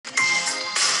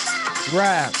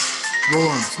Rap. Roll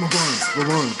on, smoke on,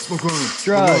 roll on, smoke on,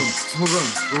 Drugs. smoke on,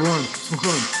 roll on, smoke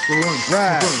on, roll on,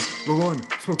 Rap. roll on,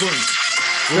 smoke on,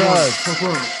 Drugs. smoke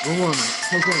on, roll on,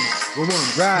 smoke on, roll on,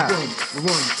 Rap. roll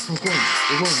on, smoke on,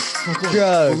 roll on, smoke on,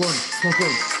 Drugs. roll on, smoke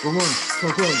on, roll on,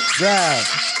 smoke on. Rap.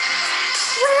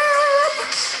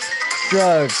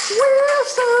 Drugs.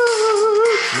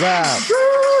 Rap.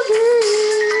 Drugs.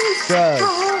 Rap. Drugs.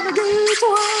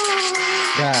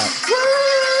 Rap.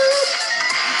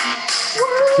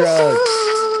 Drugs.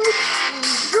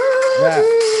 Rap.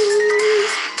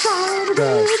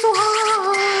 Drugs.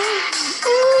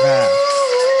 Rap.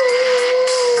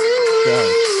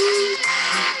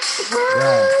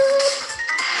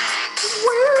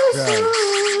 Drugs.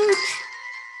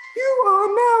 You are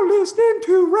now listening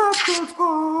to Rap Drugs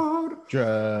Pod.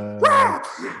 Drugs.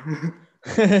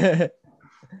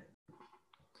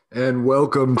 And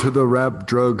welcome to the Rap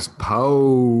Drugs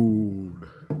Pod.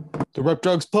 The Rap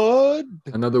Drugs Pod.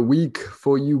 Another week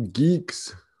for you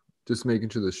geeks. Just making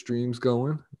sure the stream's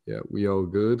going. Yeah, we all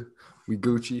good. We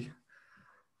Gucci.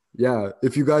 Yeah,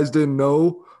 if you guys didn't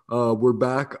know, we're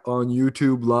back on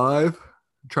YouTube Live.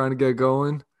 Trying to get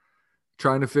going.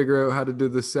 Trying to figure out how to do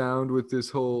the sound with this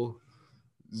whole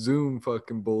Zoom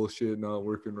fucking bullshit not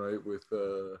working right with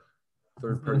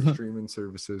third-party streaming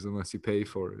services unless you pay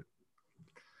for it.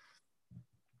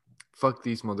 Fuck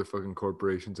these motherfucking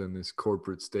corporations and this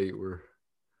corporate state we're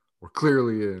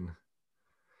clearly in.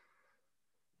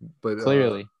 But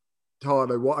Clearly.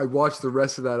 Todd, I watched the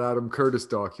rest of that Adam Curtis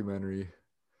documentary,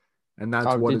 and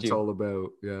that's what it's all about.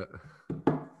 Yeah.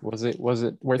 Was it worth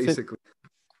Basically.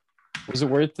 it? Was it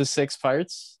worth the 6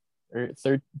 parts or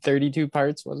 32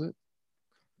 parts? Was it?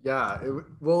 Yeah. It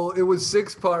was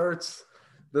 6 parts.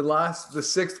 The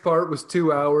sixth part was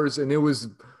 2 hours, and it was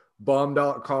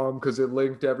bomb.com because it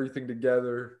linked everything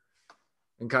together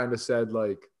and kind of said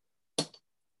like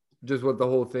just what the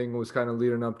whole thing was kind of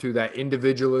leading up to, that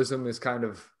individualism is kind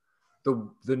of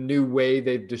the new way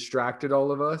they've distracted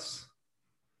all of us.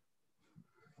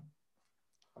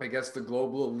 I guess the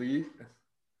global elite.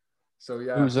 So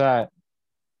yeah. Who's that?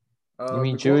 You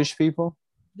mean Jewish people?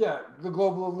 Yeah, the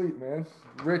global elite, man.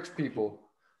 Rich people.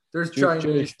 There's Jewish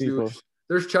Chinese people. Jewish.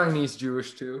 There's Chinese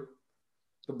Jewish too.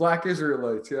 The Black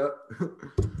Israelites, yeah.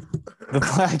 The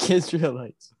Black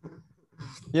Israelites.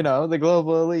 You know, the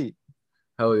global elite.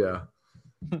 Hell yeah.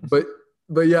 But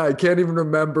yeah, I can't even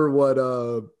remember what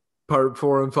part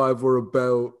 4 and 5 were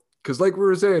about. Because like we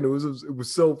were saying, it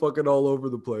was so fucking all over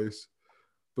the place.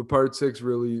 But part 6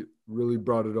 really, really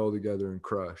brought it all together and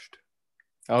crushed.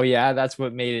 Oh yeah, that's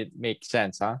what made it make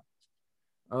sense, huh?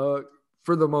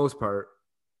 For the most part.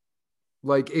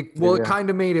 Like it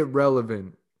kind of made it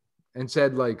relevant and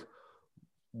said like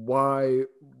why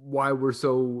we're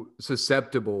so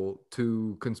susceptible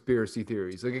to conspiracy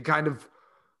theories. Like it kind of,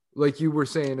 like you were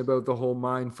saying about the whole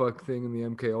mind fuck thing and the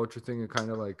MK Ultra thing, it kind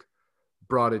of like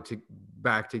brought it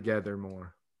back together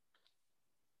more.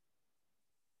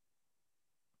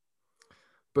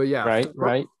 But yeah,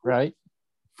 right.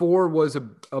 4 was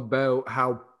about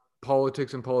how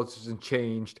politics and politicians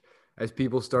changed as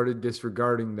people started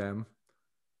disregarding them.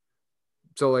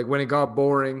 So like when it got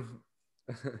boring,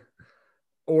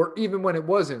 or even when it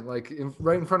wasn't, like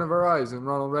right in front of our eyes in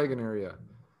Ronald Reagan area,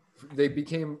 they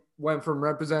went from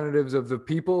representatives of the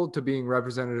people to being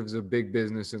representatives of big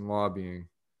business and lobbying.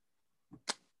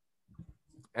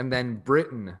 And then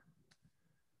Britain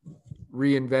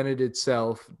reinvented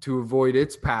itself to avoid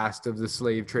its past of the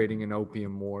slave trading and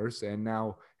opium wars. And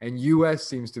US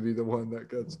seems to be the one that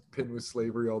gets pinned with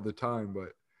slavery all the time,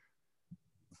 but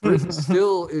Britain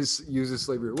still uses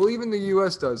slavery. Well, even the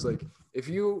US does. Like if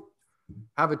you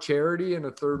have a charity in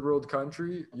a third world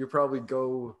country, you probably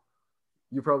go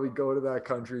to that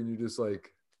country and you just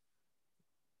like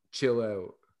chill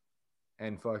out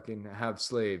and fucking have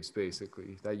slaves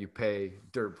basically that you pay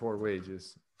dirt poor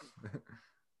wages.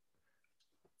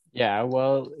 Yeah,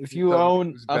 well, if you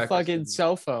own a fucking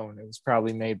cell phone, it was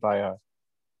probably made by a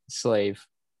slave.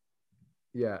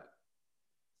 Yeah.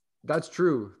 That's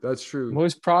true.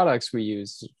 Most products we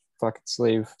use, fucking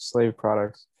slave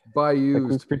products. By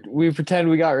used. Like we pretend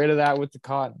we got rid of that with the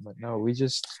cotton, but no, we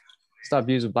just stopped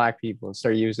using black people and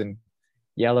start using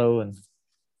yellow and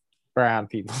brown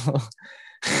people.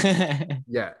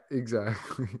 Yeah,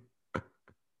 exactly.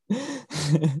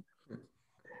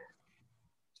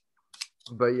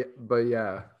 But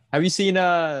yeah. Have you seen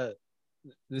the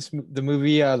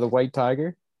movie The White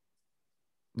Tiger?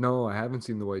 No, I haven't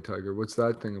seen The White Tiger. What's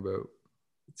that thing about?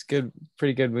 It's good,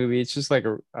 pretty good movie. It's just like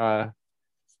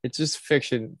it's just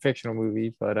fictional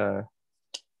movie, but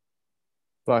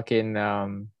fucking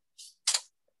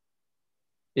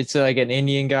it's like an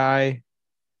Indian guy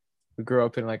who grew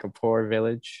up in like a poor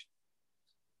village,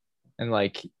 and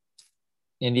like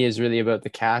India is really about the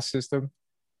caste system,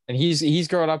 and he's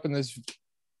growing up in this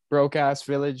broke ass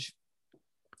village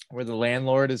where the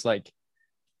landlord is like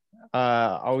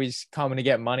always coming to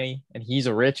get money, and he's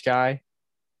a rich guy,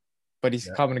 but he's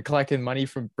Yeah. coming and collecting money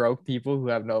from broke people who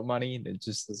have no money, and it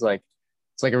just is like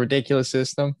it's like a ridiculous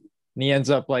system, and he ends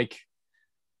up like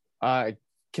uh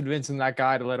convincing that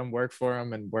guy to let him work for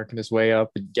him and working his way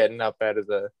up and getting up out of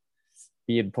the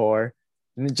being poor.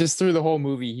 And just through the whole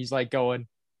movie, he's like going,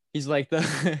 he's like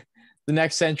the the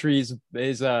next century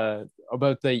is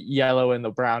about the yellow and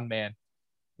the brown man.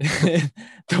 The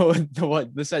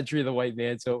century of the white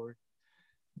man's over.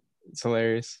 It's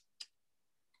hilarious.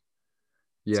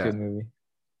 It's a Yeah. good movie.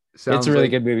 It's Sounds a really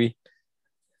like, good movie.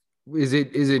 is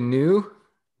it new?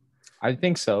 I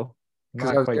think so. I'm Because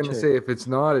not I was quite gonna sure. say if it's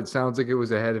not, it sounds like it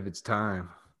was ahead of its time.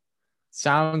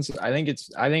 Sounds. I think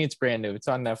it's brand new. It's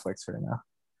on Netflix right now.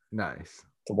 Nice.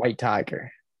 The White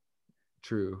Tiger.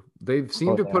 True. They've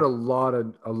seemed Oh to put yeah.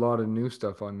 a lot of new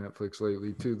stuff on Netflix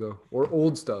lately too, though, or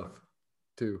old stuff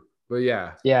too. But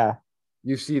yeah, Yeah.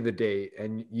 you see the date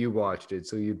and you watched it,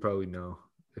 so you'd probably know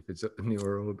if it's new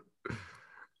or old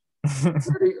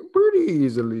pretty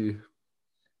easily.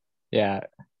 Yeah.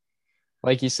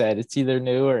 Like you said, it's either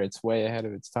new or it's way ahead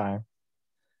of its time.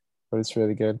 But it's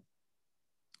really good.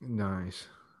 Nice.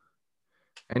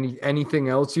 Anything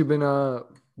else you've been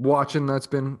watching that's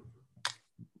been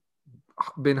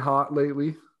hot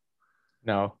lately?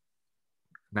 No,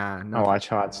 Nah, I nothing. watch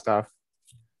hot stuff.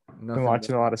 Been Nothing.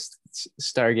 watching a lot of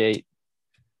Stargate.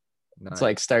 It's Nice.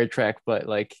 like Star Trek, but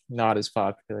like not as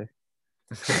popular.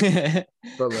 But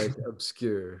like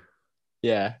obscure.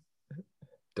 Yeah.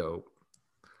 Dope.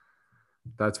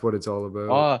 That's what it's all about.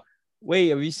 Oh, wait,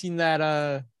 have you seen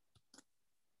that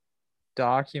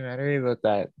documentary about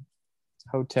that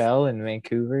hotel in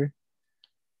Vancouver?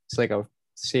 It's like a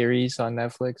series on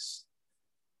Netflix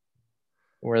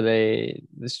where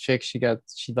this chick she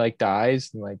like dies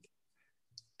and like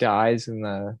dies in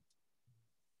the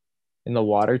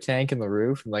water tank in the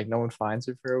roof, and like no one finds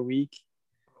her for a week.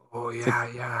 Oh It's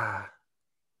like, yeah.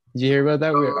 did you hear about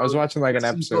that? I was watching like The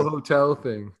an Cecil episode. Hotel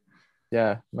thing.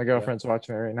 Yeah, my Yeah. girlfriend's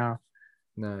watching it right now.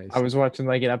 I Nice. was watching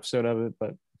like an episode of it,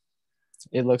 but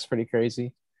it looks pretty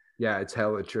crazy. Yeah, it's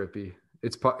hella trippy.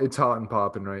 It's hot and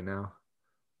popping right now.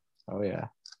 Oh yeah,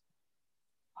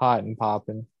 hot and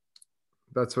popping.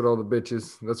 That's what all the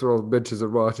bitches are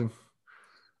watching.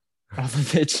 All the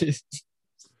bitches.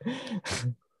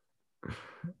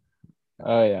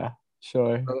 Oh yeah,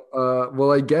 sure.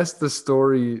 Well, I guess the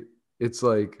story, it's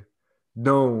like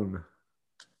known.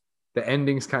 The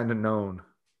ending's kind of known.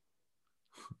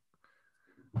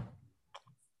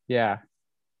 Yeah,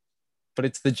 but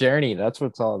it's the journey. That's what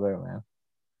it's all about, man.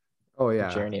 Oh The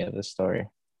yeah, journey of the story.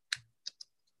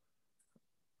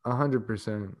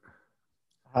 100%.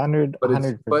 100,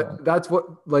 But that's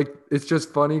what, like, it's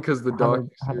just funny because the docu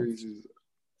 100. series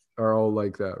are all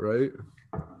like that, right?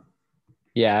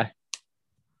 Yeah.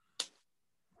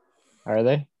 Are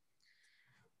they?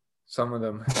 Some of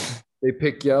them. They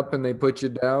pick you up and they put you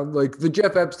down. Like the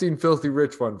Jeff Epstein Filthy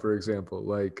Rich one, for example.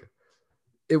 Like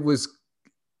it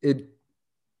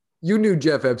you knew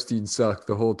Jeff Epstein sucked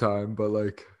the whole time, but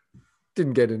like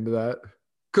didn't get into that.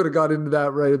 Could have got into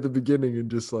that right at the beginning and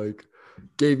just like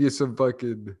gave you some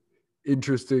fucking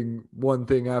interesting one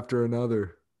thing after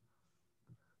another.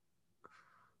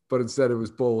 But instead it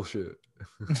was bullshit.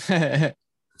 It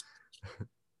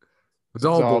was It's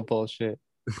all all bullshit.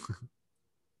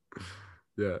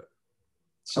 Yeah.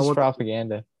 It's just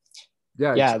propaganda.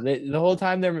 Yeah. Yeah, the whole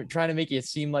time they're trying to make it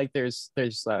seem like there's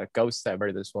ghosts that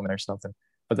murder this woman or something.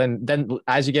 But then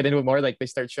as you get into it more, like they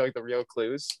start showing the real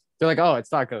clues. They're like, oh,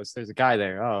 it's not ghosts. There's a guy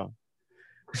there. Oh.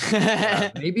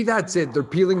 Yeah, maybe that's it. They're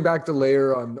peeling back the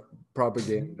layer on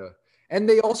propaganda. And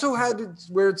they also had it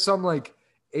where it's some like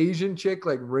Asian chick,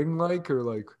 like ring like, or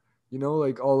like,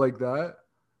 like all like that.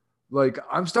 Like,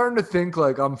 I'm starting to think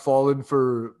like I'm falling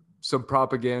for some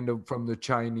propaganda from the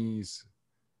Chinese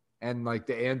and like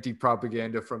the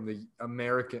anti-propaganda from the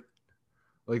American,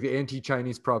 like the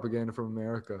anti-Chinese propaganda from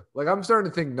America. Like, I'm starting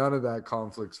to think none of that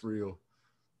conflict's real.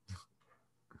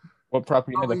 What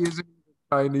propaganda? Probably isn't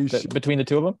Chinese shit. Between the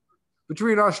two of them?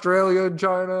 Between Australia and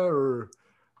China, or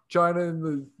China and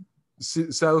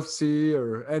the South Sea,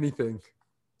 or anything.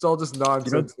 It's all just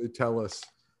nonsense they tell us.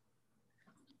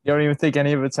 You don't even think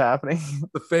any of it's happening?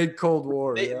 The fake Cold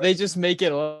War. They just make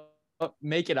it up.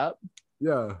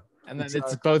 Yeah. And then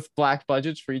it's both black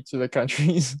budgets for each of the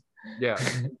countries. Yeah,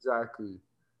 exactly.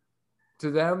 To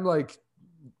them, like,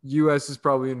 US is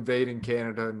probably invading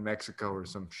Canada and Mexico or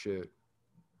some shit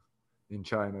in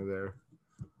China there.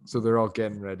 So they're all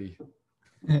getting ready.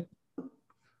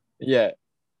 Yeah,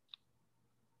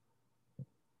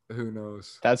 Who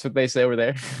knows? that's what they say over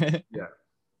there. Yeah.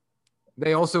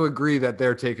 They also agree that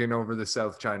they're taking over the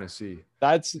South China Sea.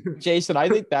 That's Jason. I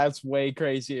think that's way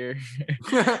crazier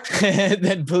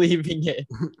than believing it.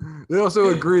 They also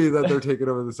agree that they're taking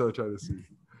over the South China Sea.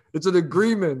 It's an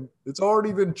agreement. It's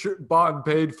already been bought and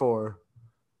paid for.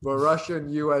 But Russia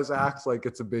and U.S. acts like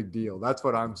it's a big deal. That's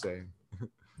what I'm saying.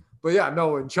 But yeah,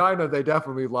 no, in China, they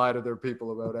definitely lie to their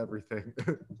people about everything.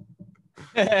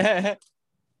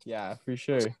 Yeah, for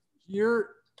sure. Here,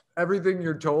 everything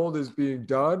you're told is being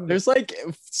done. There's like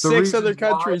 6 other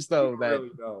countries though that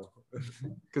really know.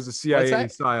 Because the CIA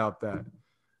psyop that.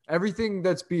 Everything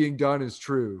that's being done is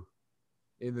true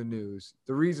in the news.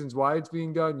 The reasons why it's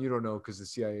being done, you don't know because the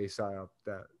CIA psyop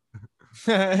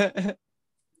that.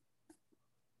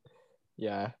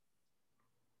 Yeah.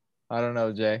 I don't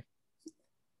know, Jay.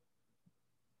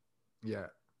 Yeah.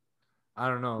 I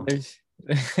don't know.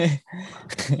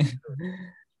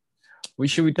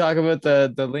 Should we talk about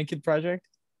the Lincoln Project?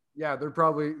 Yeah, they're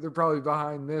probably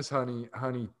behind this honey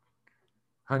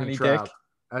trap, dick?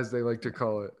 as they like to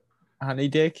call it. Honey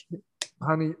dick?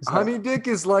 Honey dick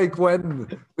is like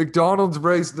when McDonald's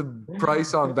raised the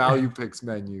price on Value Picks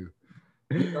menu.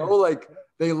 You know, like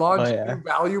they launched a new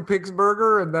Value Picks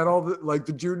burger, and then all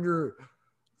the junior,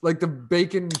 like the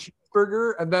bacon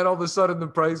cheeseburger, and then all of a sudden the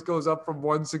price goes up from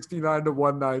 $169 to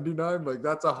 $199. Like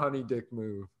that's a honey dick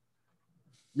move.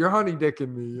 You're honey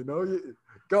dicking me, you know. You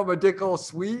got my dick all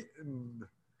sweet, and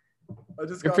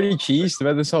You're pretty cheesed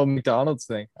about this whole McDonald's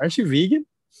thing. Aren't you vegan?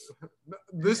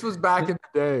 This was back in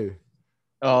the day.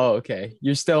 Oh, okay.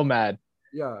 You're still mad.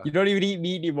 Yeah. You don't even eat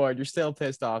meat anymore. You're still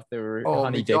pissed off they were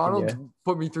honey McDonald's dicking you.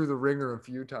 put me through the ringer a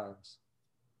few times.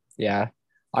 Yeah.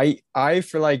 I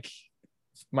for like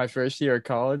my first year of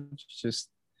college,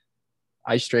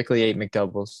 I strictly ate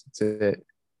McDoubles. That's it.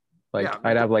 Like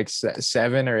I'd have like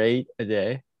 7 or 8 a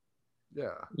day.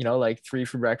 Yeah. You know, like 3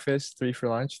 for breakfast, 3 for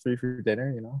lunch, 3 for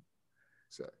dinner, you know.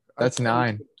 That's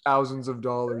 9. Thousands of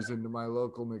dollars into my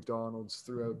local McDonald's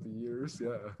throughout the years.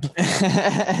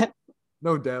 Yeah.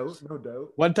 No doubt.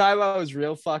 One time I was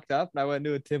real fucked up and I went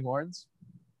to a Tim Hortons.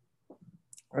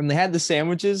 And they had the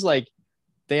sandwiches, like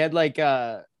they had like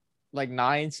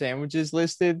 9 sandwiches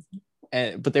listed,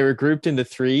 but they were grouped into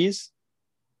 3s.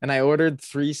 And I ordered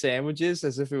 3 sandwiches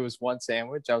as if it was one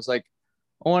sandwich. I was like,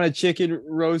 I want a chicken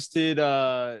roasted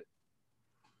ham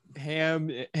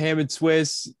and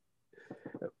Swiss,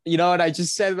 you know, and I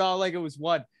just said it all like it was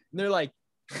one. And they're like,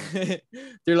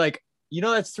 you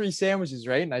know, that's 3 sandwiches,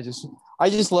 right? And I just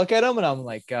look at them and I'm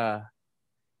like,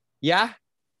 yeah,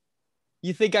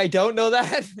 you think I don't know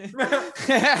that?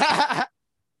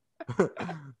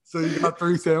 So you got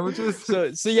 3 sandwiches?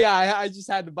 So yeah, I just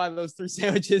had to buy those 3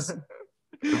 sandwiches.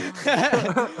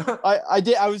 I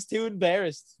did. I was too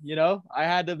embarrassed, you know. I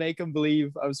had to make them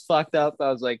believe I was fucked up.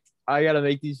 I was like, I gotta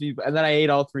make these people, and then I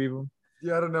ate all 3 of them.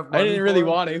 You had enough money. I didn't really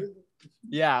want to.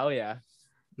 Yeah. Oh yeah.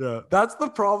 Yeah. That's the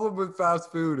problem with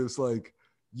fast food. It's like,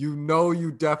 you know,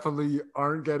 you definitely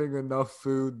aren't getting enough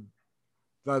food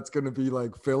that's gonna be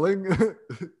like filling.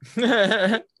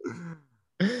 But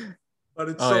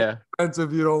it's so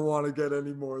expensive, you don't want to get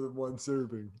any more than 1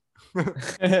 serving.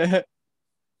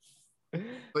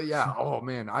 But yeah, oh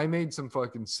man, I made some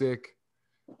fucking sick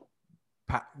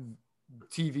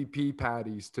TVP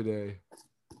patties today.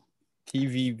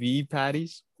 TVP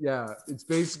patties? Yeah, it's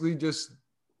basically just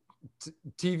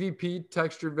TVP,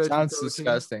 textured vegetable. Sounds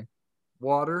disgusting.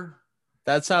 Water.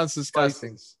 That sounds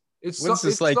disgusting. It's what's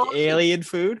this, like sausage. Alien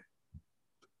food?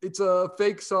 It's a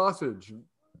fake sausage.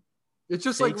 It's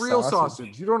just fake like real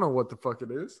sausage. You don't know what the fuck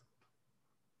it is.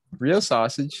 Real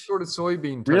sausage. Sort of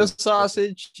soybean. Real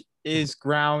sausage is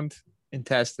ground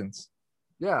intestines.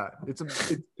 Yeah, it's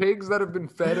pigs that have been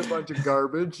fed a bunch of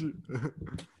garbage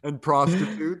and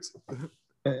prostitutes.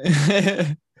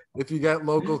 If you get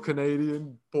local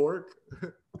Canadian pork,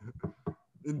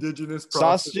 indigenous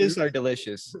sausages are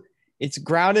delicious. It's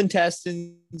ground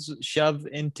intestines shoved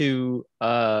into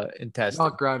intestines.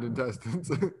 Not ground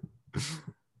intestines.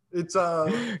 It's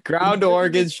ground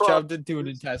organs shoved into an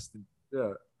intestine.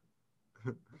 Yeah.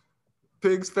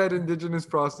 Pigs fed indigenous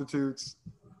prostitutes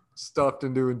stuffed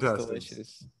into intestines.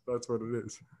 Delicious. That's what it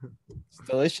is. It's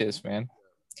delicious, man.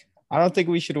 I don't think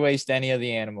we should waste any of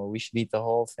the animal. We should eat the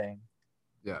whole thing.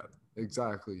 Yeah,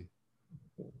 exactly.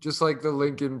 Just like the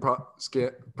Lincoln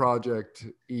Project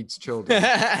eats children.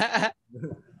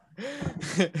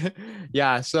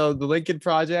 Yeah, so the Lincoln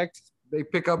Project. They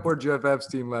pick up where Jeff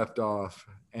Epstein left off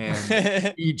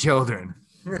and eat children.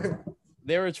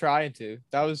 They were trying to.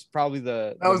 That was probably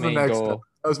the next goal. step.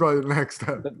 That was probably the next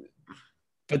step.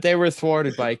 But they were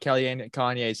thwarted by Kelly and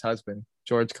Kanye's husband,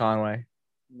 George Conway.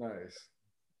 Nice.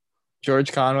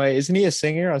 George Conway, isn't he a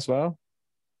singer as well?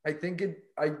 I think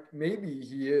maybe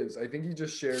he is. I think he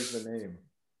just shares the name.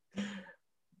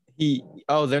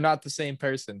 They're not the same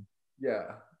person.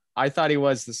 Yeah. I thought he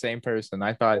was the same person.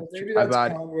 Well, maybe that's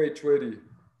Conway Twitty.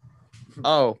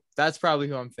 Oh, that's probably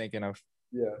who I'm thinking of.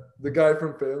 Yeah. The guy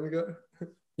from Family Guy.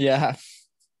 Yeah.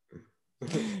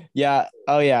 Yeah.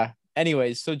 Oh yeah.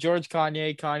 Anyways, so George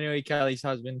Kanye Kelly's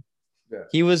husband. Yeah.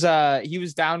 He was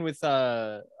down with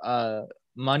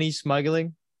money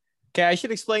smuggling. Okay, I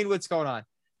should explain what's going on.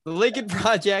 The Lincoln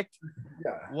Project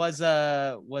was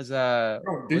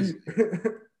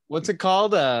what's it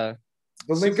called? The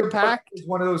Lincoln PAC is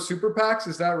one of those super PACs.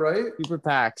 Is that right? Super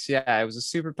PACs. Yeah, it was a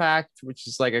super PAC, which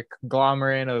is like a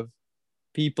conglomerate of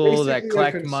people that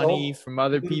collect money from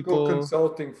other people.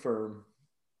 Consulting firm.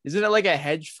 Isn't it like a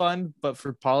hedge fund, but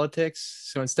for politics?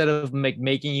 So instead of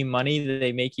making you money,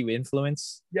 they make you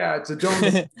influence. Yeah, it's a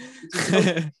donation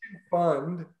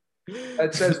fund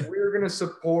that says we're going to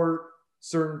support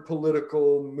certain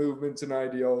political movements and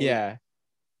ideologies. Yeah.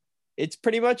 It's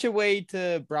pretty much a way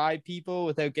to bribe people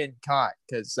without getting caught,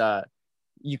 because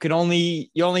it only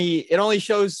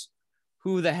shows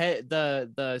who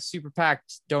the super PAC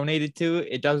donated to.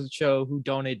 It doesn't show who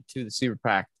donated to the super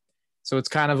PAC. So it's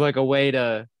kind of like a way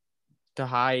to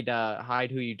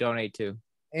hide who you donate to,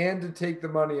 and to take the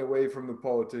money away from the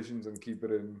politicians and keep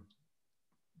it in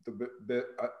the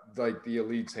like the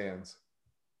elite's hands.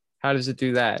 How does it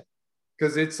do that?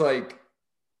 Because it's like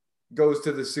goes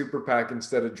to the super PAC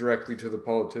instead of directly to the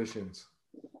politicians.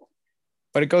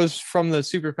 But it goes from the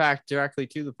super PAC directly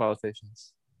to the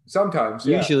politicians. Sometimes,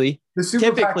 usually, the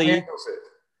super PAC handles it.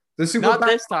 The super not PAC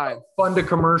this time. Fund a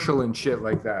commercial and shit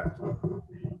like that.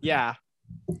 Yeah,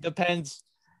 depends.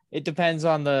 It depends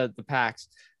on the PACs.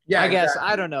 Yeah, I guess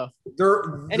I don't know.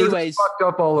 Anyways, fucked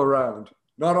up all around.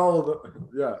 Not all of them.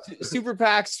 Yeah. Super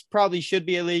PACs probably should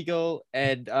be illegal,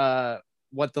 and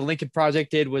what the Lincoln Project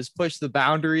did was push the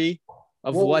boundary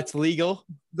of what's legal.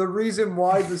 The reason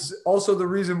why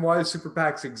super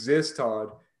PACs exist,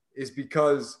 Todd, is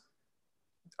because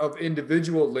of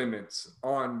individual limits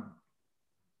on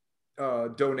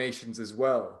donations as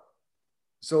well.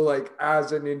 So like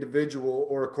as an individual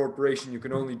or a corporation, you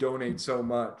can only donate so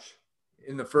much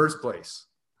in the first place.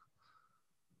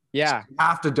 Yeah. So you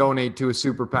have to donate to a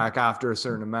super PAC after a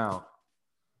certain amount.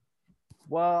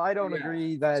 Well, I don't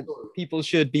agree that people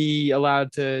should be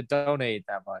allowed to donate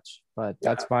that much, but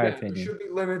that's my opinion. There should be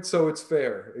limits so it's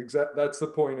fair. That's the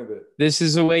point of it. This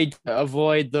is a way to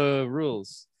avoid the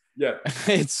rules. Yeah.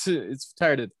 It's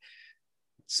retarded.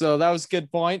 So that was a good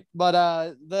point. But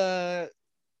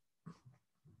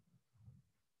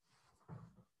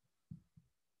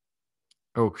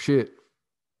oh shit.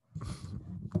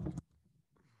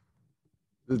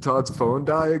 Did Todd's phone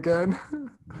die again?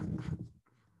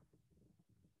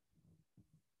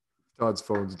 Todd's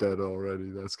phone's dead already.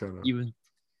 That's kind of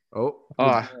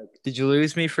did you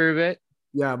lose me for a bit?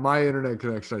 Yeah, my internet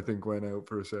connection I think went out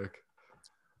for a sec.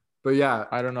 But yeah,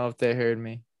 I don't know if they heard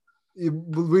me.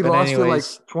 We lost it like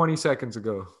 20 seconds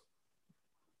ago.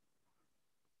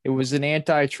 It was an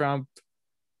anti-Trump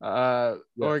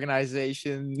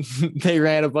organization. They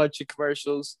ran a bunch of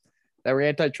commercials that were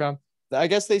anti-Trump. I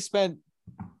guess I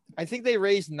think they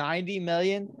raised 90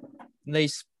 million. And they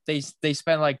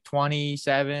spent like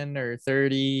 27 or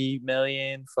 30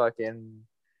 million fucking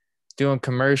doing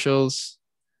commercials,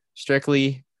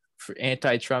 strictly for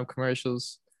anti-Trump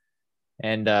commercials.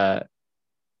 And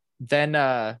then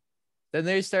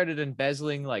they started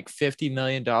embezzling like $50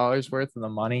 million worth of the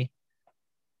money,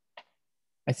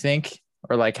 I think,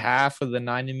 or like half of the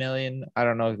 90 million. I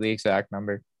don't know the exact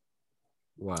number.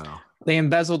 Wow. They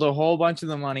embezzled a whole bunch of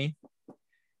the money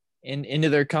into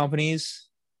their companies.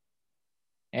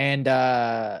 And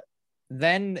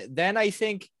then I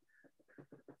think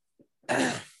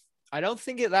I don't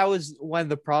think that was when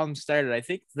the problem started. I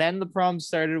think then the problem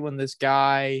started when this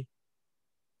guy,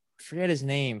 I forget his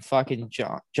name, fucking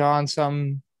John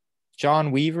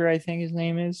Weaver, I think his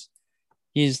name is.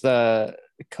 He's the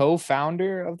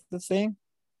co-founder of the thing.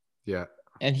 Yeah.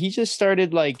 And he just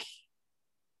started like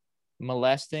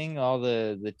molesting all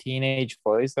the teenage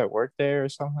boys that work there or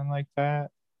something like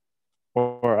that.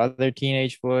 Or other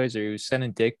teenage boys, or he was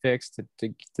sending dick pics to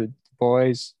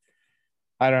boys.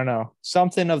 I don't know.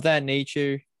 Something of that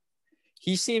nature.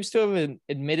 He seems to have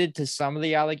admitted to some of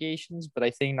the allegations, but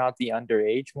I think not the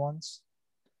underage ones.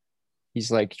 He's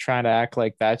like trying to act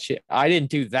like that shit. I didn't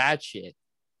do that shit,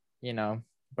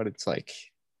 but it's like,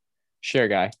 sure,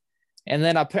 guy. And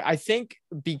then I think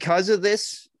because of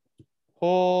this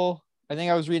whole I think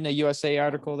I was reading a USA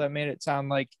article that made it sound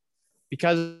like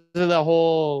because of the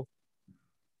whole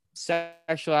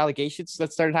sexual allegations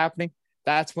that started happening,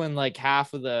 that's when like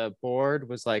half of the board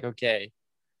was like, okay,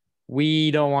 we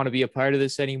don't want to be a part of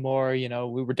this anymore. You know,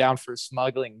 we were down for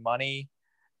smuggling money,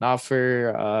 not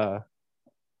for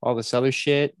all this other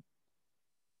shit.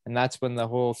 And that's when the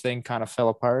whole thing kind of fell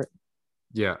apart.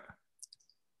 Yeah.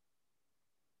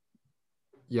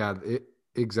 Yeah,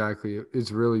 exactly.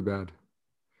 It's really bad.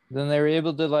 Then they were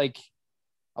able to like,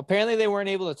 apparently they weren't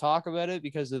able to talk about it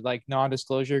because of like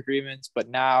non-disclosure agreements, but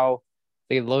now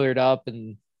they lawyered up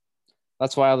and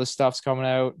that's why all this stuff's coming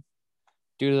out.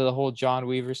 Due to the whole John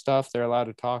Weaver stuff, they're allowed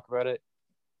to talk about it.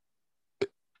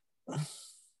 It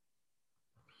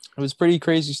was a pretty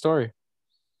crazy story.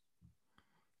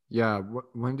 Yeah.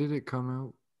 When did it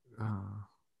come out?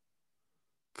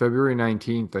 February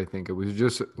 19th, I think. It was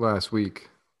just last week.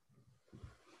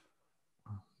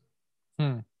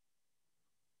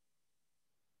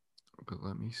 But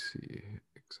let me see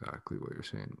exactly what you're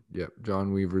saying. Yep,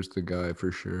 John Weaver's the guy for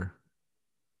sure.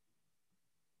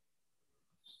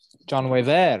 John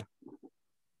Weaver.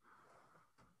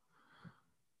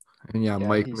 And yeah,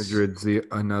 Mike Madrid's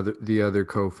the other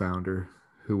co-founder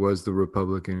who was the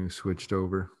Republican who switched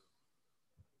over.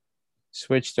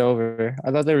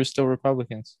 I thought they were still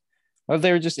Republicans. I thought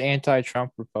they were just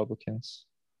anti-Trump Republicans.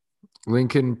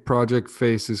 Lincoln Project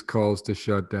faces calls to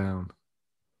shut down.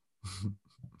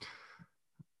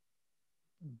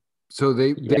 So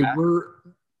they were,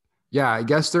 yeah, I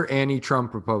guess they're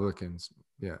anti-Trump Republicans.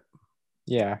 Yeah.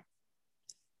 Yeah.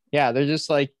 Yeah, they're just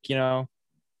like, you know,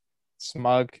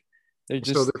 smug. They're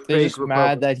just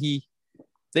mad that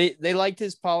they liked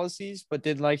his policies but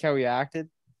didn't like how he acted,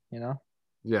 you know?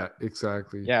 Yeah,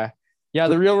 exactly. Yeah. Yeah,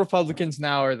 the real Republicans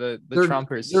now are the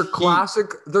Trumpers.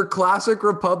 They're classic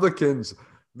Republicans.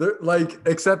 They're like,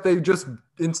 except they just,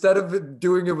 instead of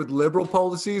doing it with liberal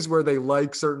policies where they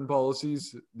like certain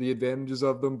policies, the advantages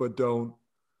of them, but don't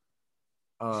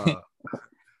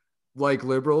like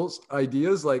liberals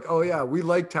ideas, like, oh yeah, we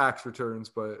like tax returns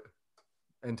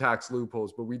and tax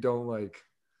loopholes, but we don't like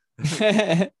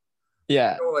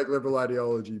yeah, we don't like liberal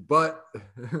ideology. But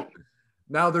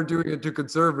now they're doing it to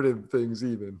conservative things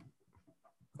even.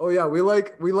 Oh yeah, we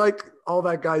like all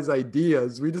that guy's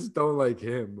ideas. We just don't like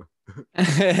him.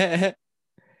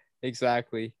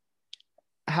 Exactly.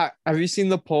 Have you seen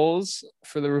the polls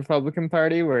for the Republican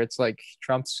Party where it's like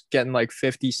Trump's getting like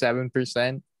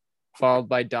 57%, followed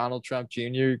by Donald Trump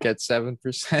Jr. gets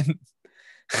 7%?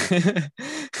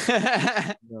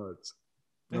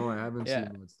 No, I haven't seen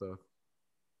that stuff.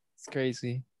 It's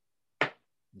crazy.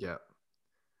 Yeah.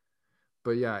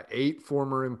 But yeah, 8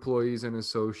 former employees and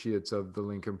associates of the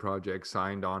Lincoln Project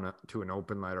signed on to an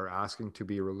open letter asking to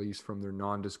be released from their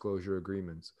non-disclosure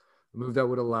agreements, a move that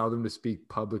would allow them to speak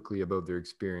publicly about their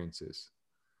experiences.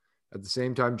 At the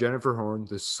same time, Jennifer Horn,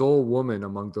 the sole woman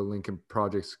among the Lincoln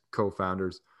Project's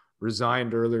co-founders,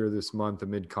 resigned earlier this month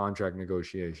amid contract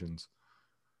negotiations.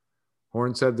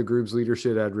 Horn said the group's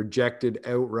leadership had rejected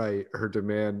outright her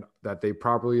demand that they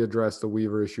properly address the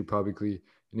Weaver issue publicly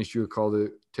and issue a call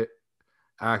to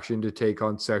action to take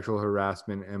on sexual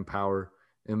harassment and power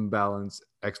imbalance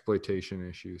exploitation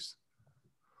issues.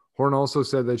 Horn also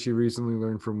said that she recently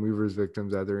learned from Weaver's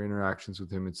victims that their interactions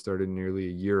with him had started nearly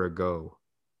a year ago.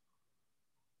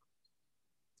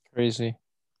 Crazy.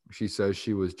 She says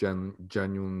she was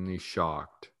genuinely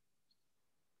shocked.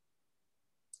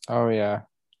 Oh yeah,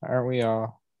 aren't we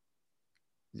all?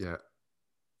 Yeah,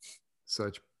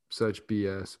 such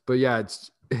BS. But yeah, it's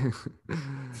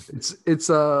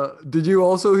did you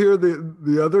also hear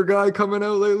the other guy coming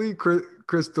out lately,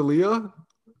 Chris D'Elia?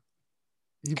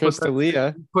 Chris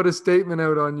D'Elia put a statement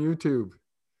out on YouTube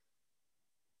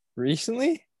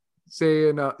recently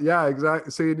saying yeah,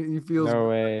 exactly, saying he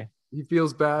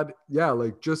feels bad. Yeah,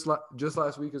 like just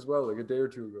last week as well, like a day or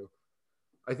two ago.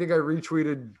 I think I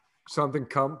retweeted something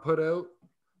Kump put out.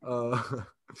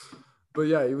 But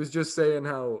yeah, he was just saying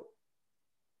how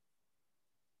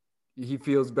he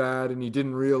feels bad and he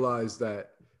didn't realize that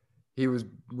he was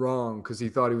wrong because he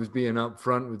thought he was being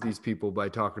upfront with these people by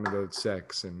talking about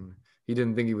sex, and he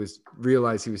didn't think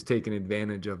realize he was taking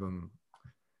advantage of them.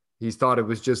 He thought it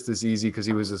was just as easy because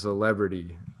he was a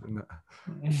celebrity.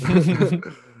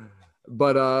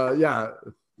 But yeah,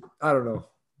 I don't know.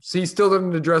 He still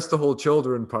didn't address the whole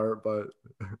children part, but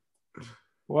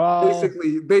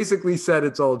basically said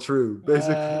it's all true.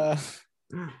 Basically.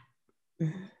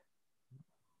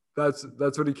 That's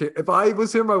what he came. If I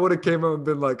was him, I would have came out and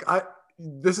been like,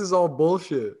 this is all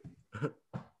bullshit.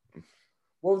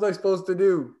 What was I supposed to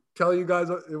do? Tell you guys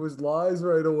it was lies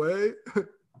right away?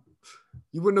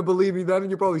 You wouldn't have believed me then,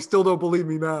 and you probably still don't believe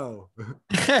me now.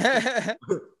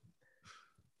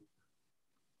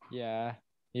 Yeah,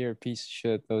 you're a piece of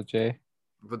shit, though, Jay.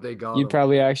 But they got You'd him.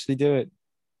 probably actually do it.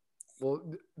 Well,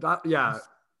 yeah,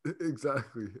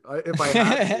 exactly. If I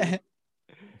had to.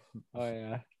 Oh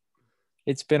yeah,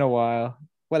 it's been a while.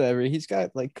 Whatever. He's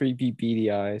got like creepy beady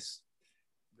eyes.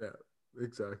 Yeah,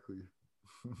 exactly.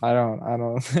 I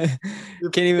don't.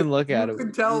 Can't even look at You him.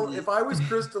 can tell if I was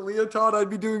Chris D'Elia, Todd, I'd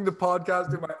be doing the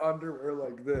podcast in my underwear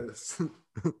like this.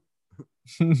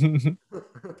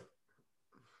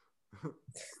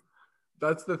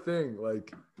 That's the thing.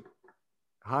 Like,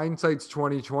 hindsight's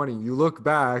 2020. You look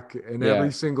back, and Yeah.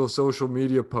 every single social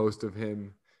media post of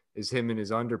him is him in his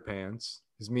underpants,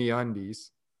 his MeUndies.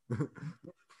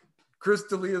 Chris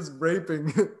D'Elia's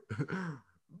raping.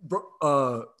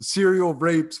 Serial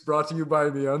rapes brought to you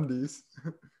by MeUndies.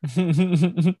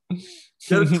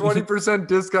 Get a 20%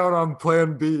 discount on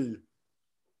Plan B.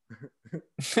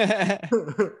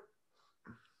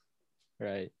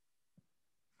 Right.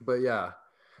 But yeah.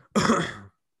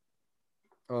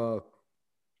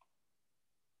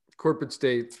 Corporate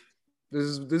state.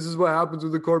 This is what happens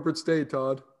with the corporate state,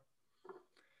 Todd.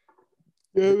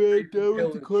 Yeah, man, down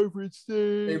with the corporate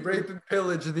state. They rape and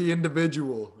pillage the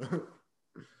individual.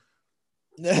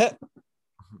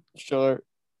 Sure.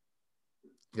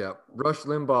 Yeah. Rush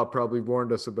Limbaugh probably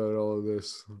warned us about all of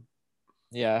this.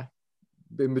 Yeah.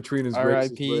 In between his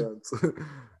R.I.P. rants.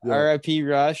 Yeah. R.I.P.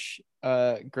 Rush,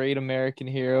 great American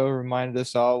hero, reminded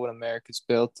us all what America's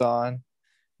built on: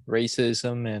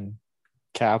 racism and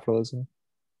capitalism.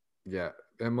 Yeah,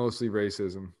 and mostly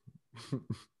racism.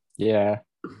 Yeah.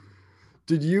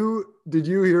 Did you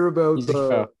hear about He's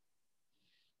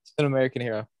an American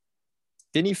hero.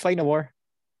 Didn't he fight in a war?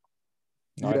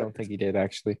 No, yeah. I don't think he did,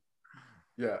 actually.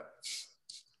 Yeah.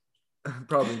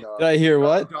 Probably not. Did I hear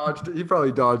what? He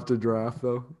probably dodged a draft,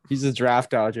 though. He's a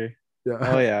draft dodger. Yeah.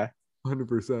 Oh, yeah.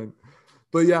 100%.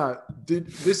 But yeah,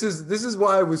 this is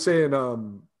why I was saying,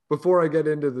 before I get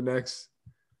into the next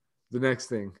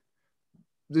thing,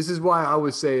 this is why I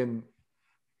was saying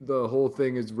the whole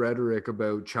thing is rhetoric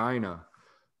about China.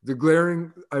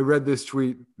 I read this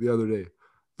tweet the other day.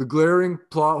 The glaring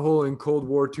plot hole in Cold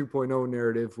War 2.0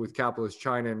 narrative with capitalist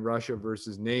China and Russia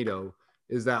versus NATO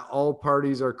is that all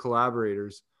parties are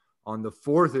collaborators on the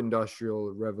fourth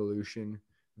industrial revolution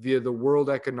via the World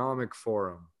Economic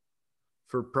Forum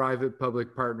for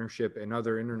private-public partnership and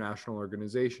other international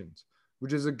organizations,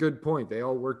 which is a good point. They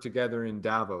all work together in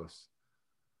Davos.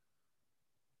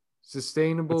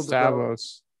 Sustainable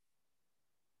Davos.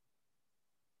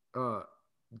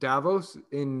 Davos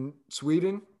in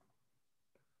Sweden.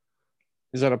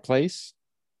 Is that a place?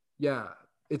 Yeah.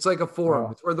 It's like a forum.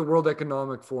 Oh. It's where the World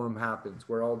Economic Forum happens,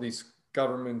 where all these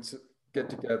governments get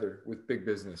together with big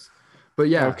business. But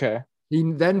yeah. Okay. He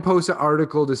then posts an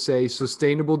article to say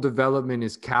sustainable development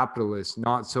is capitalist,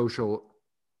 not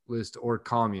socialist or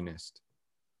communist.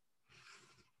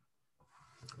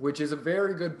 Which is a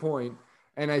very good point.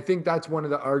 And I think that's one of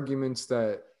the arguments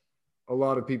that a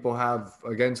lot of people have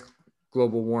against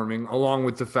global warming, along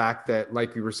with the fact that,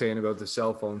 like we were saying about the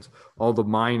cell phones, all the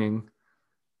mining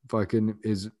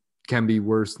can be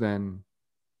worse than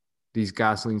these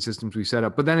gasoline systems we set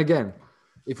up. But then again,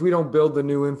 if we don't build the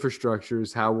new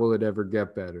infrastructures, how will it ever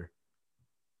get better?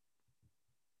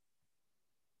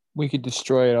 We could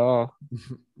destroy it all.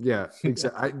 Yeah,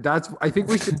 exactly. I think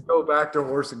we should go back to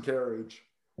horse and carriage.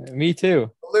 Me too.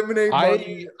 Eliminate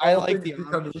money. I like the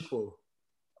Amish. Equal.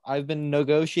 I've been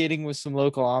negotiating with some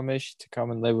local Amish to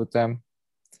come and live with them.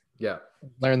 Yeah.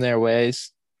 Learn their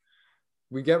ways.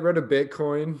 We get rid of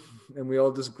Bitcoin and we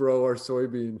all just grow our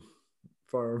soybean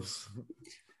farms.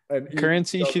 And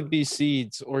currency should be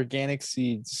seeds, organic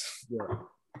seeds. Yeah.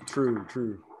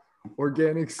 True.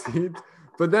 Organic seeds.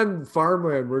 But then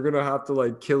farmland, we're going to have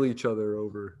to kill each other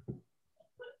over.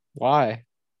 Why?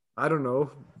 I don't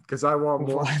know. Because I want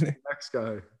more than the next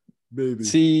guy. Maybe.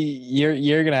 See,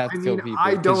 you're gonna have to kill people.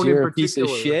 I don't. You're a piece of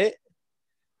shit.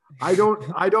 I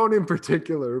don't in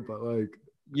particular, but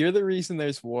you're the reason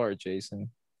there's war,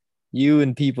 Jason. You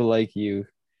and people like you.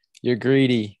 You're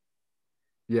greedy.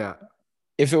 Yeah.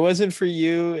 If it wasn't for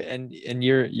you and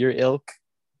your ilk,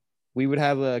 we would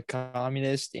have a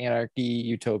communist anarchy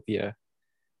utopia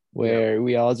where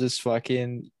we all just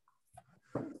fucking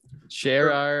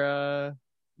share our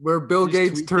where Bill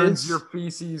Gates turns your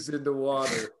feces into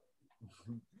water.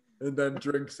 And then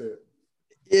drinks it.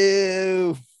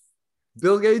 Ew.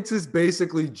 Bill Gates is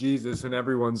basically Jesus, and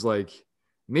everyone's like,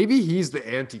 maybe he's the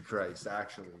Antichrist,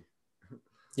 actually.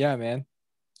 Yeah, man.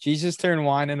 Jesus turned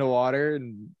wine into water,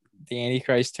 and the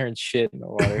Antichrist turned shit into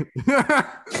water.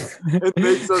 It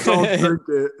makes us all drink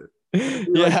it.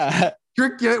 Yeah.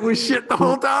 Trick you with shit the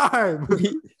whole time.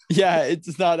 Yeah,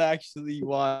 it's not actually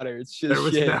water. It's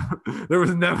just shit. There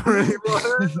was never any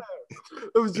water in there.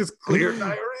 It was just clear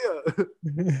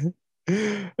diarrhea.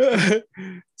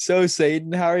 So,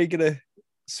 Satan, how are you gonna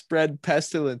spread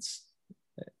pestilence?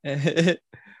 I'm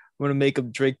gonna make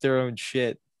them drink their own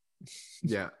shit.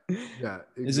 Yeah,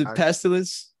 exactly. Is it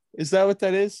pestilence? Is that what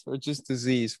that is, or just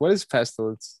disease? What is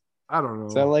pestilence? I don't know.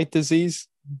 Is that like disease?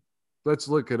 Let's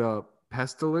look it up.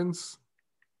 Pestilence.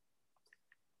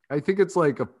 I think it's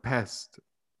like a pest.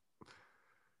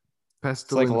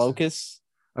 It's like Pestilence. locusts.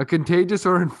 A contagious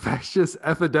or infectious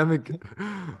epidemic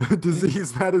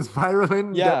disease that is viral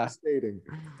and devastating.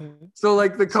 So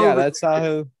like the COVID. Yeah, that's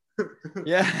how.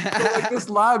 Yeah. So like this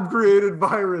lab created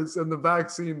virus and the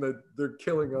vaccine that they're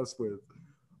killing us with.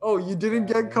 Oh, you didn't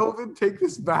get COVID? Take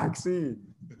this vaccine.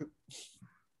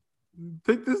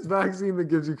 Take this vaccine that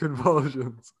gives you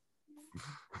convulsions.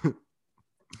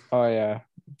 Oh yeah.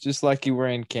 Just like you were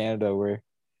in Canada where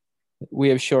we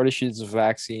have shortages of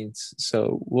vaccines,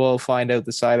 so we'll find out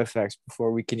the side effects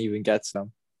before we can even get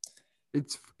some.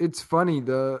 It's funny,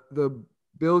 the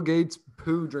Bill Gates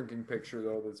poo drinking picture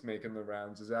though that's making the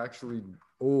rounds is actually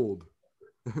old.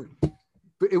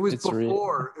 But it was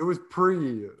it was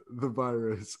pre the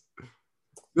virus.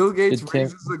 Bill Gates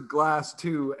raises a glass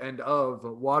to and of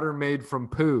water made from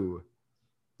poo.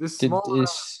 Is Tim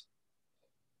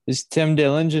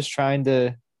Dillon just trying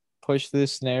to push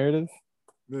this narrative?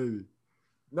 Maybe.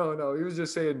 No, he was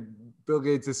just saying Bill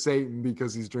Gates is Satan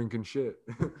because he's drinking shit.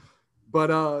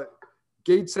 But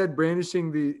Gates said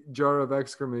brandishing the jar of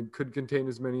excrement could contain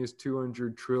as many as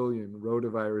 200 trillion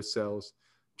rotavirus cells,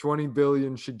 20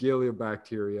 billion Shigella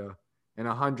bacteria, and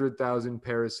 100,000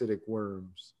 parasitic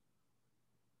worms.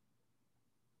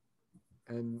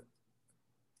 And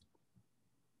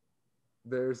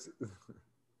there's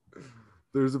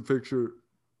a picture.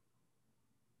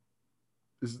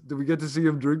 Did we get to see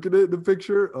him drinking it in the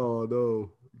picture? Oh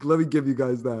no! Let me give you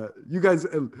guys that. You guys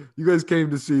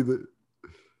came to see the.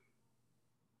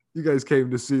 You guys came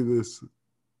to see this.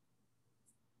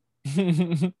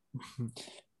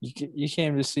 You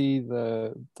came to see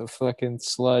the fucking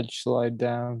sludge slide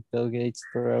down Bill Gates'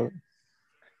 throat.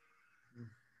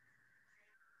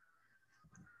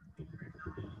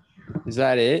 Is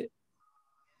that it?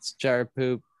 It's jar of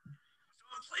poop.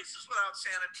 So in places without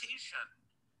sanitation,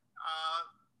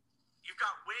 you've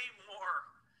got way more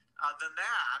than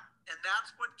that. And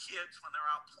that's what kids, when they're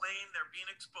out playing, they're being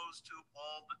exposed to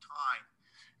all the time.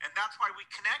 And that's why we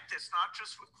connect this, not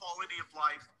just with quality of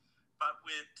life, but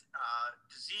with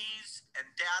disease and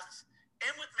death and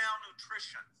with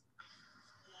malnutrition.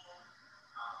 School,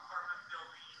 apartment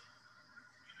building,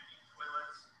 community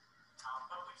toilets.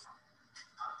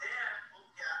 Then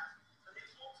we'll get the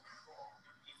impulse control.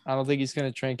 I don't think he's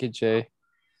gonna drink it, Jay.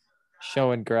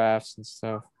 Showing graphs and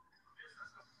stuff.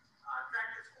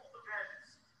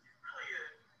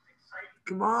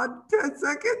 Come on, 10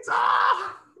 seconds.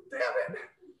 Ah, damn it.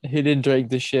 He didn't drink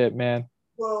the shit, man.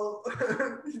 Well,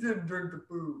 he didn't drink the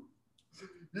food.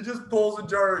 He just pulls a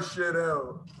jar of shit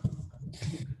out.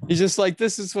 He's just like,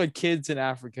 this is what kids in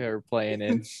Africa are playing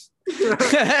in.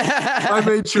 I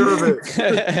made sure of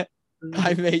it.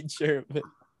 I made sure of it.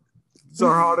 It's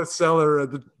our hottest seller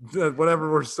at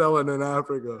whatever we're selling in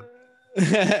Africa.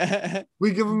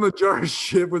 We give them a jar of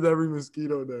shit with every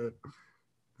mosquito net.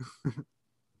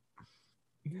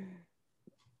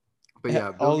 But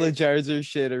yeah, all the jars of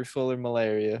shit are full of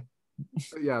malaria.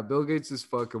 Yeah, Bill Gates is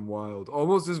fucking wild.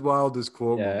 Almost as wild as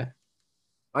Cuomo. Yeah.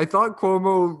 I thought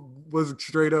Cuomo was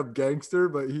straight up gangster,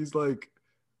 but he's like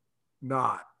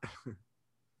not.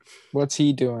 What's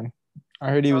he doing? I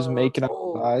heard he was making up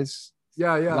lies.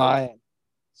 Yeah. Lying.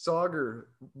 Sauger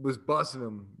was busting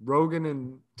him. Rogan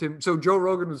and Tim. So Joe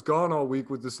Rogan was gone all week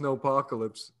with the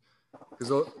snowpocalypse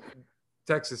because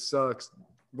Texas sucks.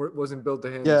 Wasn't built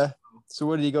to handle. Yeah. So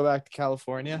what, did he go back to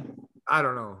California? I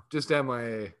don't know. Just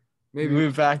MIA. Maybe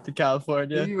move back to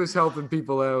California. Maybe he was helping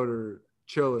people out or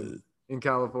chilling in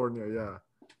California. Yeah.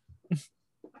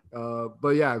 But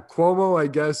yeah, Cuomo, I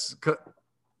guess,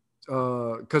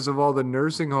 because of all the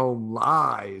nursing home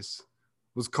lies,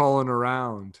 was calling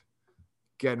around,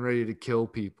 getting ready to kill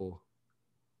people.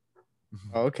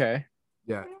 Okay.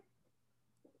 Yeah.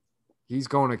 He's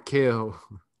going to kill.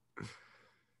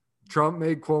 Trump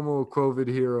made Cuomo a COVID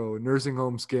hero. Nursing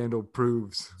home scandal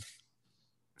proves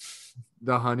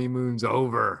the honeymoon's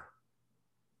over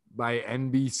by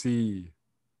NBC.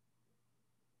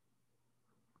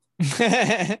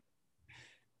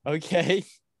 Okay.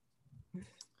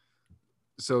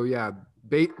 So yeah,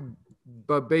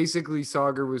 but basically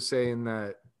Sauger was saying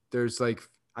that there's like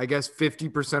I guess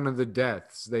 50% of the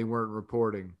deaths they weren't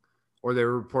reporting, or they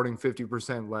were reporting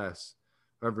 50% less,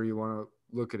 however you want to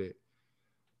look at it.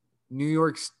 New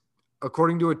York's,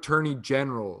 according to Attorney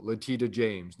General Letitia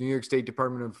James, New York State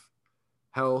Department of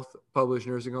Health published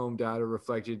nursing home data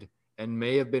reflected and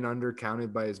may have been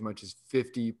undercounted by as much as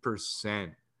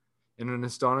 50%. In an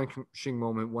astonishing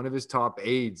moment, one of his top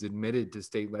aides admitted to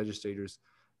state legislators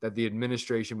that the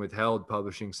administration withheld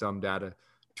publishing some data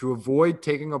to avoid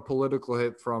taking a political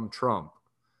hit from Trump.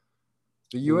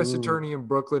 The U.S. Attorney in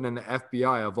Brooklyn and the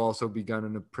FBI have also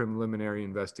begun a preliminary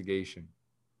investigation.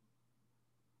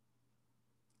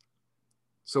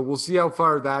 So we'll see how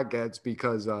far that gets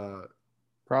because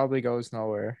Probably goes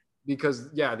nowhere. Because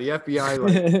the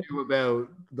FBI knew about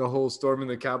the whole storm in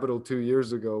the Capitol 2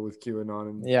 years ago with QAnon.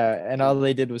 And, and all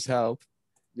they did was help.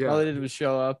 Yeah. All they did was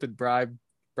show up and bribe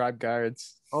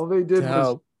guards. All they did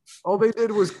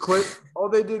was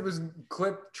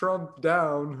clip Trump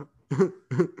down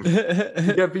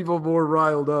to get people more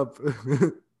riled up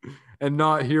and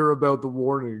not hear about the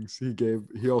warnings he gave.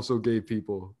 He also gave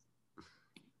people.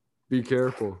 Be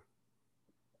careful.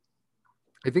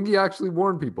 I think he actually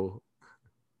warned people.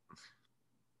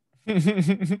 But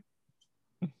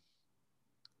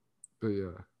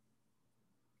yeah.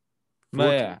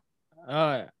 But yeah.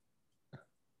 Oh yeah.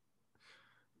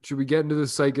 Should we get into the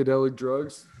psychedelic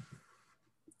drugs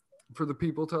for the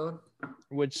people, Todd?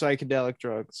 Which psychedelic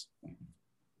drugs?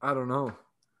 I don't know.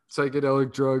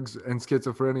 Psychedelic drugs and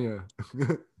schizophrenia.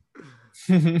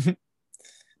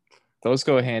 Those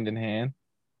go hand in hand.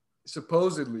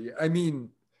 Supposedly. I mean,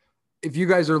 if you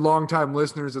guys are longtime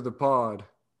listeners of the pod,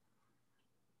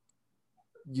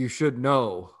 you should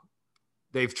know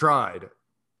they've tried.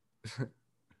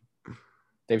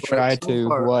 They've tried to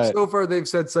what? So far, they've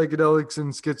said psychedelics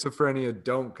and schizophrenia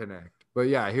don't connect. But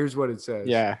yeah, here's what it says.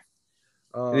 Yeah.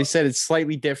 They said it's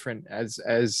slightly different.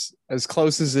 As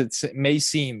close as it may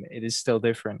seem, it is still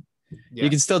different. Yeah. You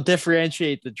can still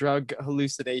differentiate the drug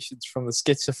hallucinations from the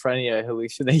schizophrenia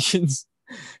hallucinations.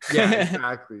 Yeah,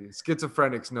 exactly.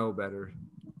 Schizophrenics know better.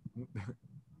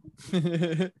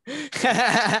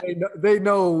 they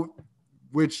know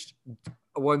which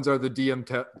ones are the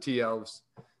DMT elves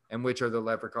and which are the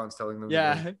leprechauns telling them.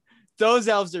 Yeah, those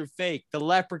elves are fake. The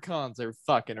leprechauns are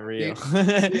fucking real.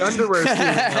 The underwear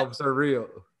stealing elves are real.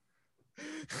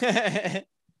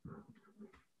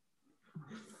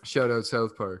 Shout out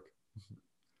South Park.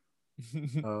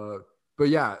 But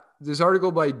yeah, this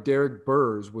article by Derek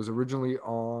Burrs was originally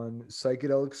on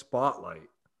Psychedelic Spotlight.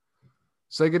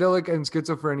 Psychedelic and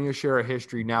schizophrenia share a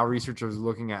history. Now researchers are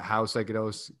looking at how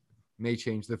psychedelics may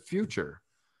change the future.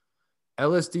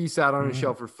 LSD sat on a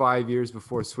shelf for 5 years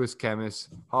before Swiss chemist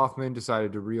Hoffman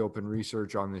decided to reopen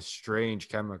research on this strange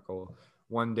chemical.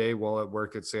 One day while at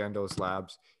work at Sandoz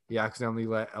Labs, he accidentally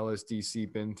let LSD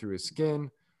seep in through his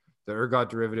skin. The ergot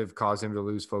derivative caused him to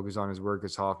lose focus on his work,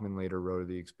 as Hoffman later wrote of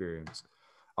the experience.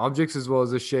 Objects as well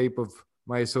as the shape of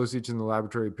my associates in the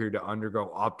laboratory appeared to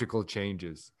undergo optical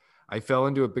changes. I fell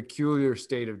into a peculiar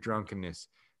state of drunkenness,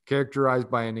 characterized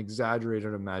by an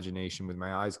exaggerated imagination with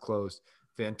my eyes closed.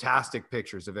 Fantastic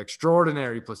pictures of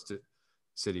extraordinary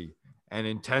plasticity and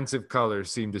intensive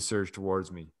colors seemed to surge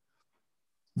towards me.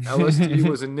 LSD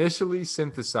was initially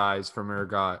synthesized from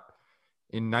ergot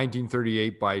in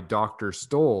 1938 by Dr.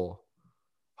 Stoll,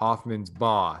 Hoffman's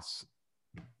boss.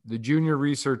 The junior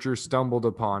researcher stumbled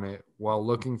upon it while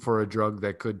looking for a drug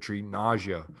that could treat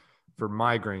nausea for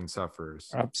migraine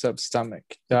sufferers. Upset stomach,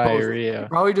 diarrhea. He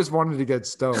probably just wanted to get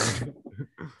stoned.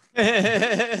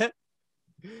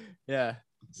 Yeah.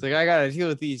 It's like, I got to deal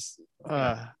with these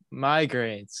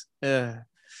migraines. Yeah,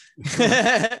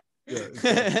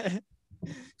 exactly.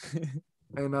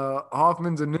 And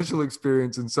Hoffman's initial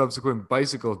experience and subsequent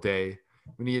bicycle day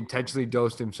when he intentionally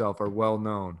dosed himself are well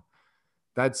known.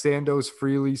 That Sandoz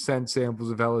freely sent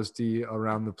samples of LSD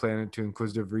around the planet to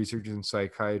inquisitive researchers and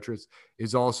psychiatrists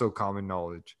is also common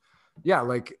knowledge. Yeah,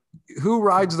 like who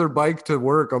rides their bike to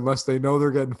work unless they know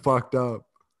they're getting fucked up?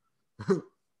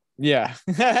 Yeah.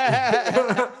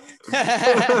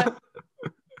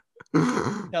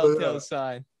 Telltale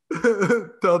sign.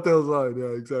 Telltale sign,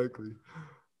 yeah, exactly.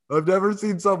 I've never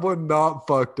seen someone not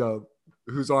fucked up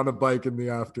who's on a bike in the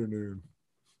afternoon.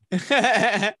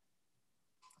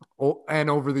 Oh, and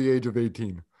over the age of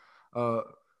 18. Yeah,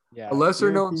 a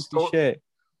lesser known story.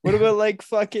 What about like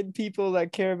fucking people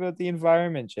that care about the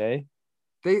environment, Jay?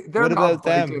 They're what not about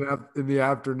biking them? in the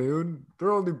afternoon.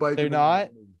 They're only biking. They're not?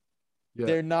 Yeah.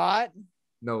 They're not?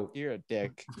 No. You're a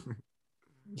dick.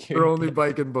 They're only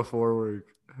biking before work.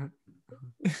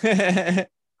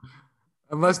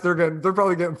 Unless they're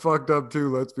probably getting fucked up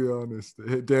too, let's be honest.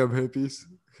 Damn hippies.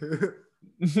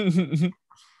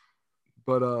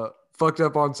 but fucked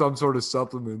up on some sort of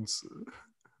supplements.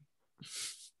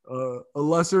 A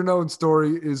lesser known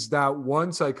story is that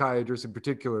one psychiatrist in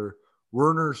particular,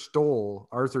 Werner Stoll,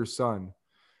 Arthur's son,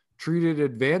 treated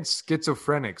advanced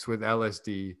schizophrenics with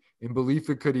LSD in belief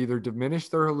it could either diminish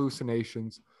their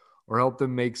hallucinations or help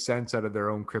them make sense out of their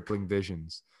own crippling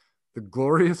visions. The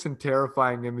glorious and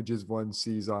terrifying images one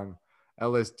sees on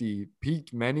LSD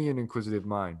piqued many an inquisitive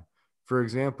mind. For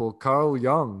example, Carl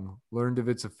Jung learned of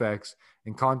its effects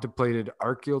and contemplated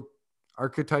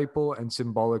archetypal and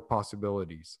symbolic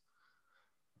possibilities.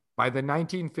 By the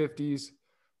 1950s,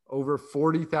 over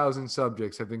 40,000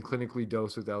 subjects have been clinically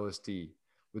dosed with LSD,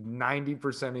 with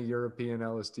 90% of European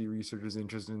LSD researchers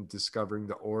interested in discovering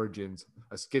the origins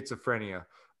of schizophrenia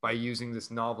by using this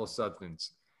novel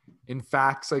substance. In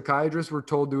fact, psychiatrists were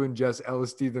told to ingest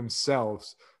LSD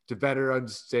themselves to better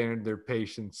understand their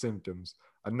patients' symptoms.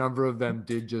 A number of them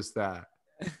did just that.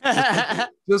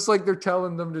 Just like they're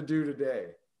telling them to do today.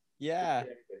 Yeah.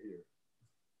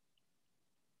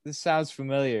 This sounds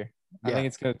familiar. Yeah. I think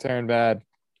it's going to turn bad.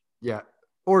 Yeah.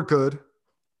 Or good.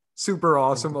 Super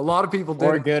awesome. A lot of people did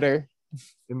Or it gooder.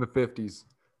 in the 50s.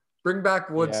 Bring back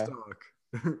Woodstock.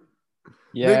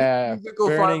 Yeah. Make musical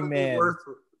Burning fun Man.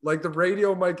 like the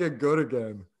radio might get good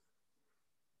again.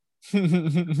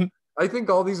 I think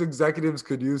all these executives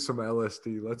could use some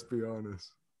LSD. Let's be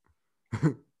honest.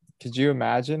 Could you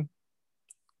imagine?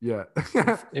 Yeah.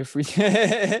 If we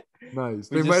Nice.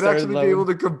 We They just might started actually be able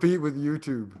to compete with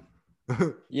YouTube.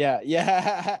 Yeah.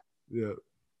 Yeah.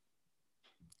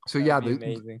 So That'd be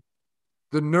amazing.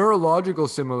 the neurological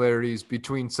similarities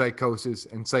between psychosis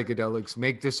and psychedelics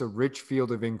make this a rich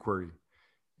field of inquiry.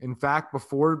 In fact,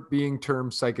 before being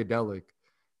termed psychedelic,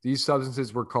 these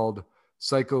substances were called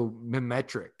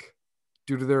psychomimetic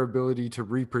due to their ability to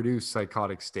reproduce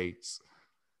psychotic states.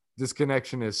 This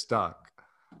connection is stuck.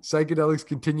 Psychedelics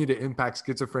continue to impact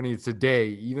schizophrenia today,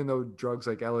 even though drugs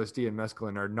like LSD and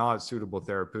mescaline are not suitable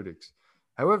therapeutics.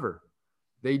 However,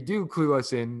 they do clue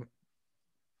us in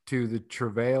to the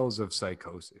travails of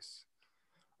psychosis,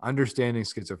 understanding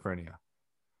schizophrenia.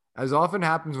 As often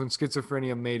happens when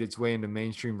schizophrenia made its way into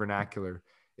mainstream vernacular,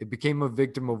 it became a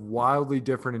victim of wildly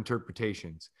different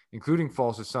interpretations, including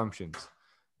false assumptions.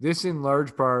 This in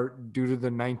large part due to the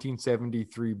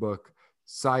 1973 book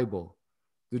Cybele,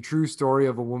 the true story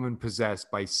of a woman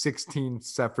possessed by 16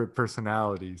 separate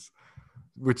personalities,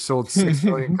 which sold 6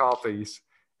 million copies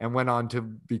and went on to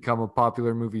become a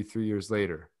popular movie 3 years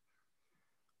later.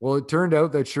 Well, it turned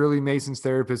out that Shirley Mason's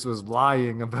therapist was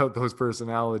lying about those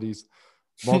personalities.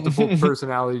 Multiple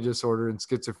personality disorder and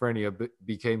schizophrenia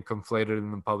became conflated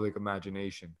in the public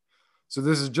imagination. So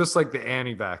this is just like the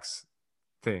anti-vax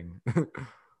thing,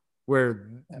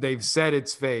 where they've said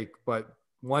it's fake, but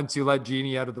once you let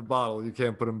Genie out of the bottle, you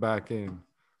can't put him back in.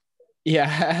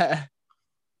 Yeah.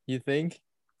 You think?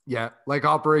 Yeah, like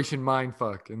Operation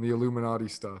Mindfuck and the Illuminati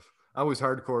stuff. I was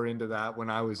hardcore into that when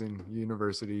I was in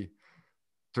university.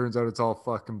 Turns out it's all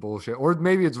fucking bullshit. Or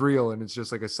maybe it's real and it's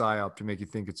just like a psyop to make you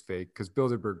think it's fake. Because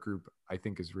Bilderberg Group, I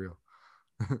think, is real.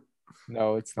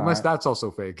 No, it's not. Unless that's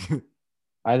also fake.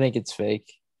 I think it's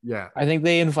fake. Yeah. I think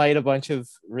they invite a bunch of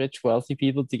rich, wealthy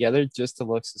people together just to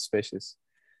look suspicious.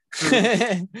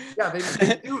 Yeah,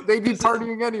 they'd be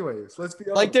partying anyways. Let's be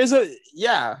honest. Like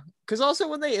because also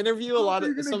when they interview a lot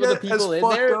of some of the people in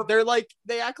there,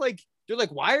 they act like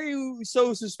why are you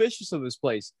so suspicious of this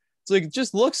place? It's like it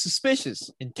just looks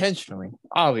suspicious intentionally,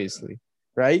 obviously,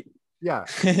 right? Yeah.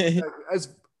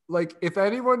 As like if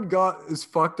anyone got as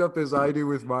fucked up as I do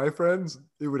with my friends,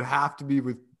 it would have to be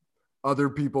with other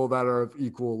people that are of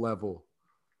equal level.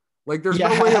 Like there's no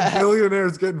way a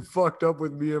billionaire's getting fucked up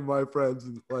with me and my friends.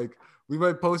 Like we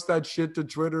might post that shit to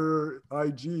Twitter or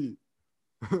IG.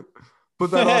 Put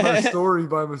that on our story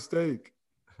by mistake.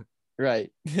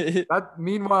 Right.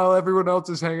 Meanwhile, everyone else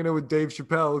is hanging out with Dave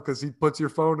Chappelle because he puts your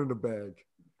phone in a bag.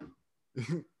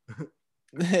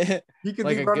 He could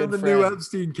be running the new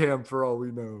Epstein camp for all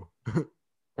we know.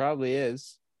 Probably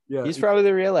is. Yeah. He's probably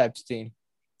the real Epstein.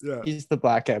 Yeah. He's the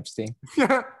black Epstein.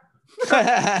 Nice.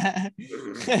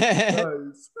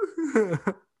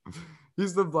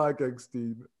 He's the black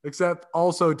Epstein, except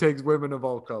also takes women of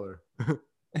all color.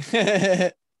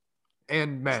 And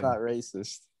men. It's not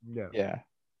racist. Yeah. Yeah.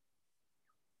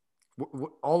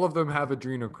 All of them have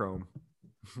adrenochrome.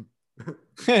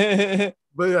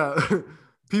 But yeah,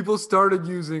 people started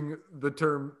using the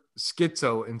term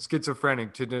schizo and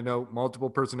schizophrenic to denote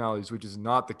multiple personalities, which is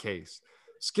not the case.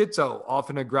 Schizo,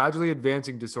 often a gradually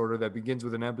advancing disorder that begins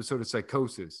with an episode of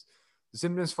psychosis. The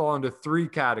symptoms fall into 3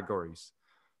 categories.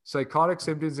 Psychotic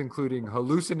symptoms including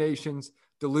hallucinations,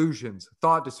 delusions,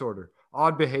 thought disorder,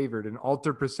 odd behavior, and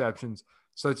alter perceptions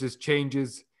such as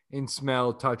changes in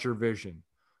smell, touch, or vision.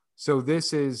 So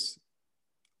this is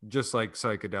just like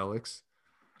psychedelics.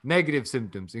 Negative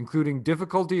symptoms, including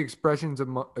difficulty expressing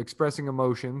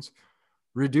emotions,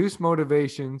 reduced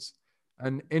motivations,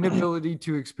 an inability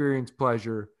to experience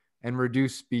pleasure, and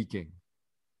reduced speaking.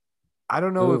 I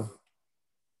don't know if Ooh.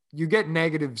 you get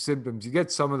negative symptoms. You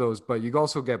get some of those, but you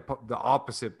also get the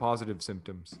opposite positive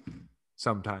symptoms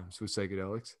sometimes with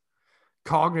psychedelics.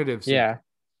 Cognitive symptoms, Yeah.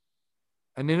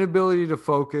 an inability to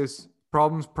focus,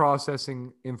 problems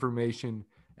processing information,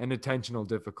 and attentional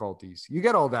difficulties. You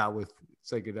get all that with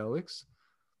psychedelics.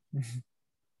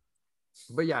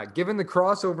 But yeah, given the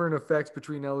crossover and effects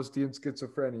between LSD and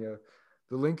schizophrenia,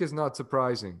 the link is not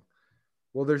surprising.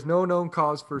 Well, there's no known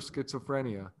cause for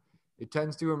schizophrenia. It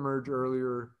tends to emerge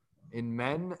earlier in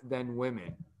men than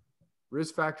women.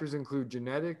 Risk factors include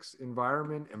genetics,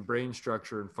 environment, and brain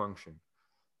structure and function.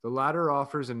 The latter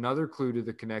offers another clue to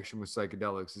the connection with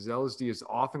psychedelics, as LSD is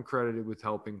often credited with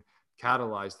helping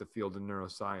catalyze the field of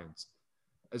neuroscience.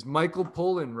 As Michael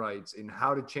Pollan writes in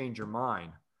How to Change Your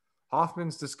Mind,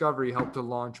 Hoffman's discovery helped to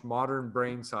launch modern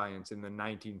brain science in the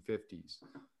 1950s.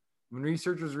 When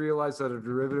researchers realized that a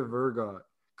derivative ergot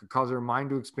could cause our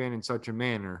mind to expand in such a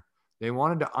manner, they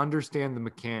wanted to understand the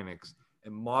mechanics,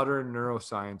 and modern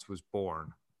neuroscience was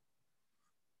born.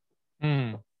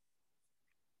 Mm.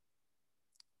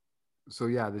 So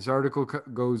yeah, this article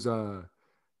goes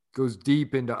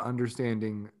deep into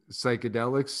understanding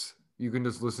psychedelics. You can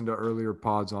just listen to earlier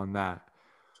pods on that.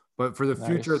 But for the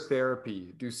future of Nice.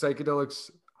 therapy, do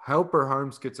psychedelics help or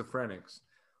harm schizophrenics?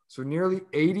 So nearly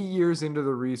 80 years into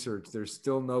the research, there's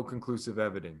still no conclusive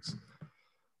evidence.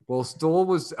 While Stoll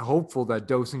was hopeful that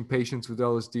dosing patients with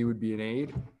LSD would be an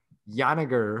aid,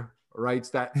 Yaniger writes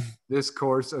that this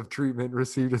course of treatment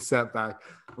received a setback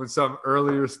when some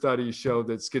earlier studies showed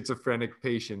that schizophrenic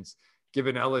patients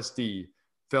given LSD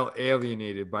felt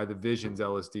alienated by the visions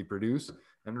LSD produced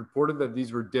and reported that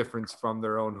these were different from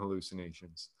their own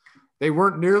hallucinations. They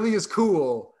weren't nearly as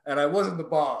cool, and I wasn't the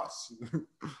boss.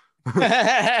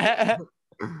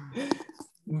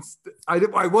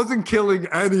 I wasn't killing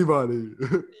anybody.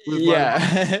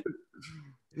 Yeah.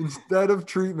 Instead of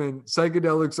treatment,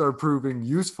 psychedelics are proving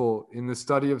useful in the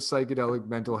study of psychedelic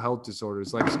mental health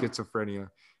disorders like schizophrenia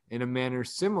in a manner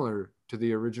similar to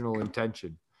the original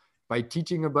intention by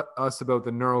teaching us about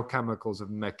the neurochemicals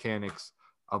and mechanics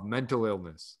of mental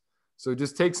illness. So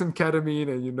just take some ketamine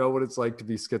and you know what it's like to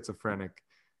be schizophrenic.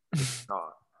 It's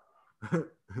not.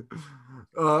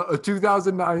 A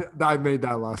 2009, I made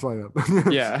that last line up.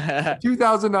 Yeah.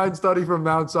 2009 study from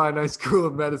Mount Sinai School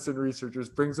of Medicine researchers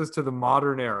brings us to the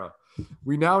modern era.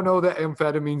 We now know that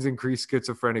amphetamines increase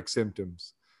schizophrenic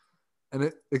symptoms.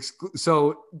 And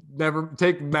so never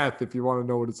take meth if you want to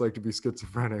know what it's like to be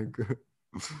schizophrenic.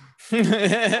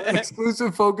 An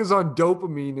exclusive focus on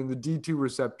dopamine and the D2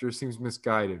 receptor seems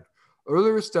misguided.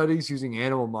 Earlier studies using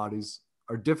animal models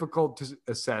are difficult to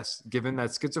assess given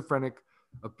that schizophrenic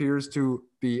appears to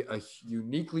be a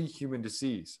uniquely human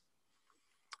disease.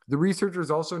 The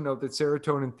researchers also note that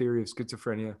serotonin theory of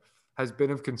schizophrenia has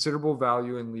been of considerable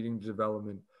value in leading to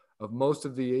development of most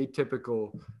of the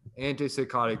atypical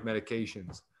antipsychotic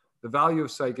medications. The value of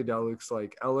psychedelics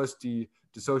like LSD,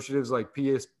 dissociatives like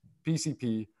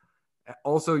PCP,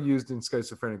 also used in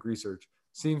schizophrenic research,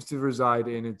 seems to reside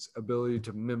in its ability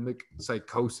to mimic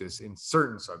psychosis in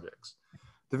certain subjects.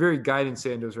 The very guidance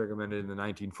Sandoz recommended in the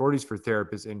 1940s for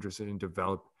therapists interested in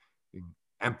developing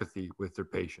empathy with their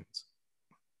patients.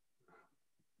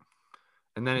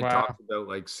 And then it talks about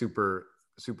like super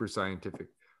scientific.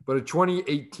 But a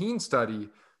 2018 study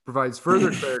provides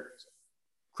further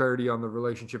clarity on the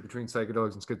relationship between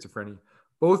psychedelics and schizophrenia.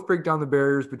 Both break down the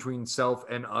barriers between self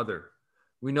and other.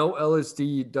 We know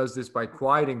LSD does this by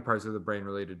quieting parts of the brain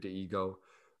related to ego.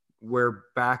 We're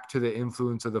back to the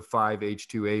influence of the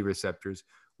 5-HT2A receptors.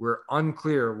 We're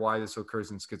unclear why this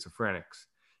occurs in schizophrenics.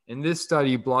 In this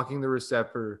study, blocking the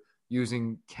receptor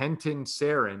using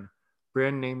kentin-serin,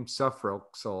 brand name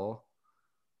Sufroxol,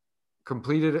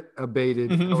 completed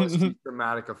abated LSD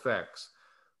dramatic effects.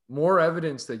 More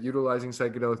evidence that utilizing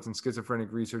psychedelics in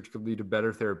schizophrenic research could lead to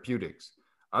better therapeutics.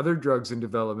 Other drugs in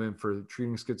development for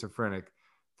treating schizophrenic,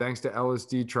 thanks to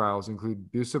LSD trials,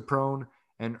 include busoprone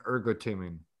and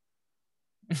ergotamine.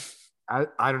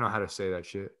 I don't know how to say that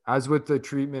shit. As with the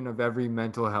treatment of every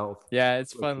mental health. Yeah,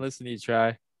 it's fun listening to you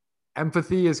try.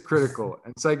 Empathy is critical,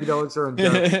 and psychedelics are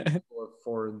undoubtedly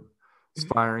for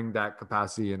inspiring that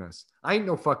capacity in us. I ain't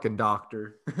no fucking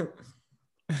doctor.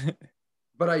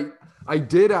 But I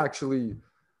did actually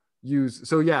use,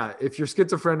 so yeah, if you're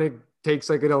schizophrenic, take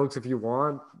psychedelics if you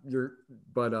want.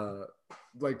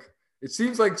 Like It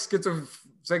seems like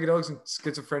psychedelics and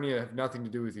schizophrenia have nothing to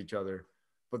do with each other,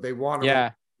 but they want to work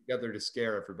Yeah. together to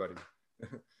scare everybody.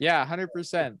 Yeah,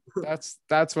 100%.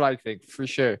 That's what I think for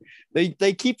sure.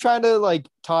 They keep trying to like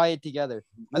tie it together.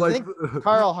 I Like, think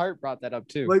Carl Hart brought that up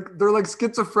too. like they're like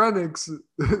schizophrenics.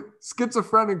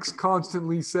 Schizophrenics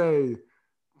constantly say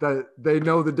that they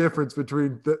know the difference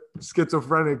between the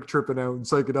schizophrenic tripping out and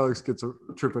psychedelic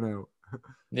tripping out.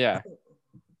 Yeah.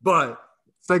 But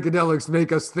psychedelics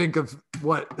make us think of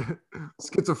what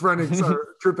schizophrenics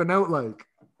are tripping out like.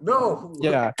 No.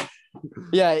 Yeah.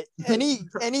 Yeah. Any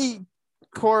That's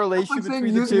correlation like saying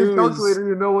between the using a two calculator, is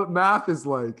you know what math is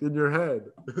like in your head.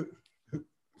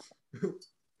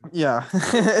 yeah.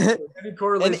 Any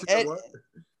correlation to what?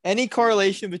 Any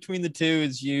correlation between the two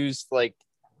is used like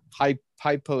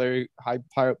hyperbolically.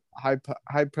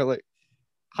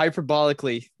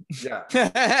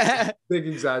 Yeah. Big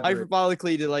exaggeration.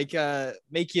 Hyperbolically to like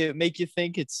make you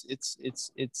think it's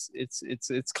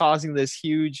causing this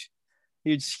huge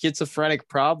schizophrenic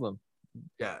problem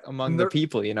among the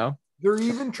people, you know. They're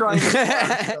even trying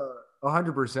to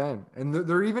 100%, and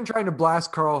they're even trying to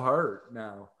blast Carl Hart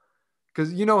now,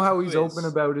 because you know how he's open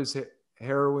about his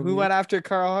heroin. Who went after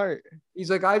Carl Hart?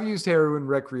 He's like, I've used heroin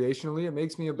recreationally. It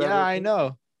makes me a better. Yeah, I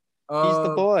know. He's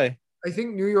the boy. I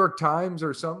think New York Times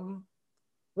or something.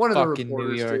 One of the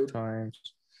reporters New York Times.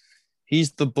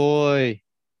 He's the boy.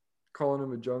 Calling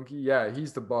him a junkie. Yeah,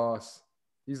 he's the boss.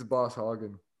 He's the boss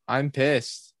hogging. I'm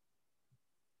pissed.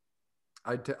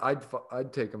 I'd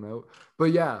take him out. But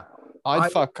yeah,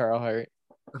 I'd fuck Carl Hart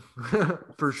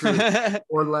for sure,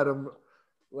 or let him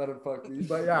fuck me.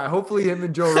 But yeah, hopefully him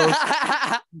and Joe Rogan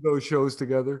do those shows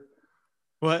together.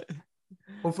 What?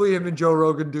 Hopefully him and Joe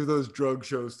Rogan do those drug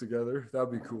shows together.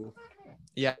 That'd be cool.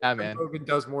 Yeah, man. Joe Rogan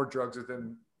does more drugs with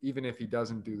him, even if he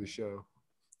doesn't do the show.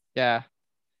 Yeah.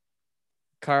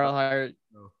 Carl Hart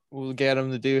will get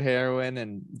him to do heroin,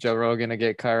 and Joe Rogan will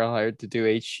get Carl Hart to do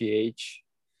HGH.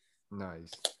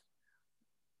 Nice.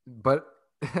 But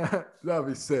that'd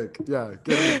be sick. Yeah.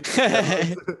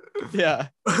 Yeah.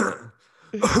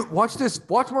 Watch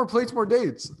More Plates, More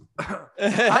Dates.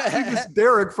 Actually, this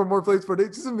Derek from More Plates, More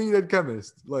Dates is a meathead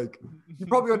chemist. Like, you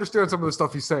probably understand some of the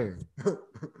stuff he's saying.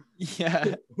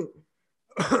 Yeah.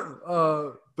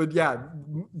 But yeah,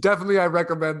 definitely I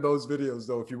recommend those videos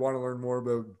though if you want to learn more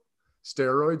about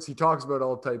steroids. He talks about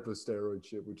all type of steroid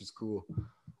shit, which is cool.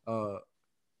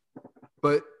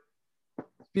 But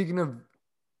speaking of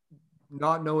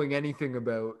not knowing anything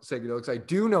about psychedelics, I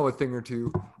do know a thing or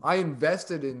two. I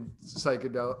invested in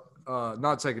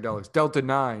not psychedelics, Delta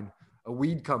 9, a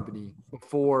weed company,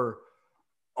 before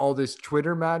all this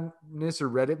Twitter madness or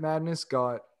Reddit madness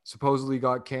supposedly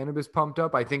got cannabis pumped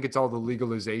up. I think it's all the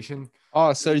legalization.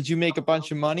 Oh, so did you make a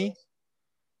bunch of money?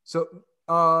 So,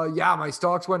 yeah, my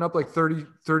stocks went up like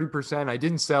 30%. I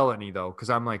didn't sell any though, because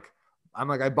I'm like,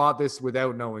 I bought this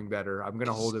without knowing better. I'm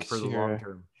gonna hold it for the long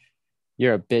term.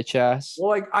 You're a bitch ass. Well,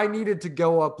 like I needed to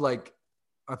go up like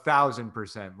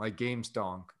 1,000%, like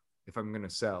GameStonk, if I'm gonna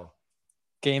sell.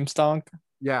 GameStonk?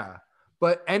 Yeah.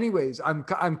 But anyways,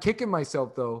 I'm kicking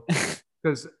myself though,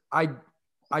 because I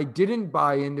didn't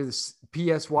buy into this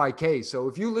PSYK. So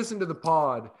if you listen to the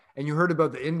pod and you heard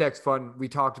about the index fund we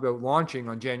talked about launching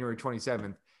on January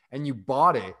 27th, and you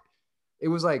bought it, it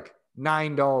was like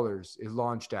 $9 it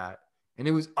launched at, and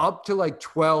it was up to like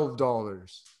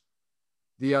 $12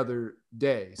 the other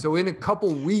day. So in a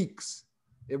couple weeks,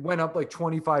 it went up like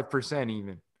 25%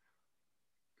 even.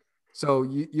 So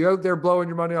you're out there blowing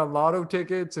your money on lotto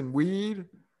tickets and weed.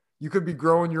 You could be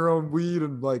growing your own weed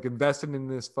and like investing in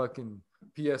this fucking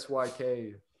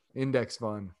PSYK index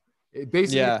fund. It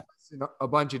basically invests in a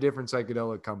bunch of different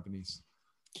psychedelic companies.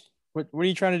 What are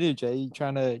you trying to do, Jay? You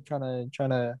trying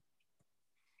to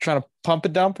pump a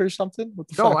dump or something? What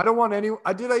the fuck? I don't want any.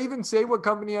 Did I even say what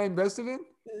company I invested in?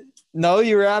 No,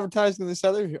 you were advertising this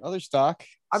other stock,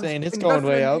 saying it's going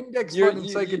way up. Index fund in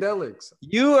psychedelics.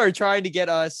 You are trying to get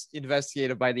us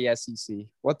investigated by the SEC.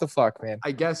 What the fuck, man?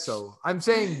 I guess so. I'm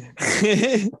saying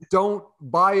don't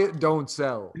buy it, don't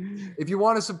sell. If you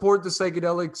want to support the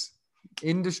psychedelics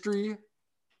industry,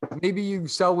 maybe you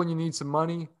sell when you need some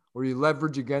money, or you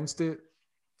leverage against it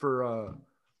for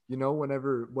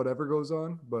whatever goes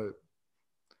on. But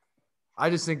I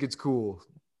just think it's cool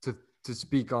to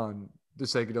speak on the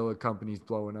psychedelic companies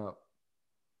blowing up.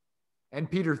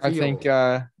 And Peter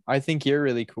Thiel. I think you're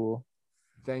really cool.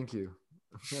 Thank you.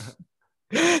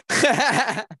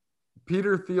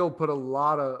 Peter Thiel put a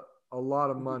lot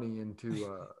of money into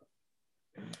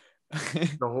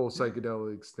the whole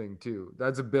psychedelics thing too.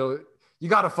 That's $1 billion. You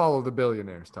got to follow the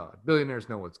billionaires, Todd. Billionaires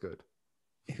know what's good.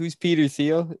 Who's Peter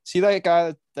Thiel? See that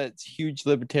guy, that's huge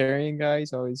libertarian guy?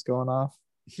 He's always going off.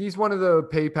 He's one of the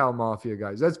PayPal mafia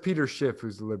guys. That's Peter Schiff,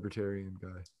 who's the libertarian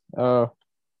guy. Oh,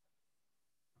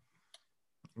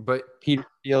 But Peter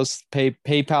Thiel's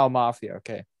PayPal mafia.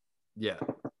 Okay, yeah,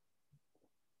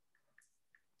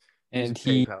 and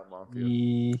he's a PayPal mafia.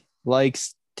 he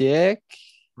likes dick.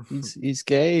 He's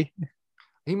gay.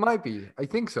 He might be. I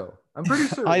think so. I'm pretty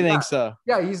sure. I think so.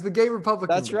 Yeah, he's the gay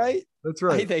Republican. That's guy. right. That's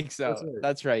right. I think so.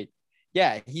 That's right.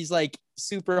 Yeah, he's like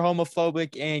super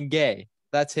homophobic and gay.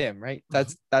 That's him, right?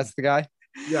 That's the guy.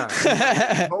 Yeah,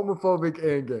 homophobic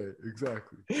and gay.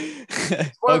 Exactly.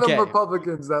 He's one of the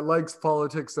Republicans that likes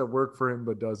politics that work for him,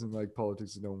 but doesn't like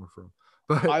politics that don't work for him.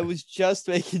 But I was just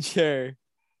making sure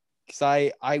because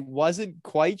I wasn't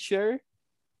quite sure,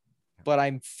 but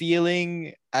I'm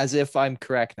feeling as if I'm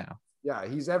correct now. Yeah,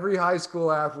 he's every high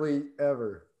school athlete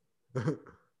ever.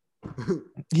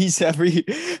 He's every.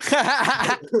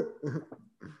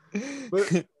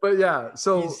 but yeah,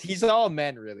 so he's all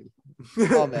men, really.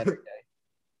 All men. Okay.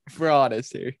 If we're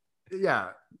honest here. Yeah,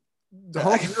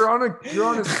 you're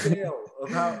on a scale of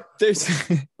how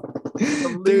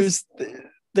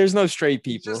there's no straight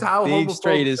people. Just how being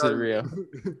straight isn't real.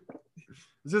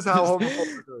 It's just how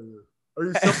homophobic are you? Are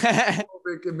you so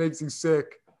homophobic it makes you sick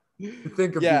to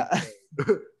think of? Yeah.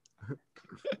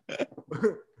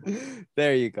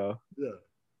 There you go.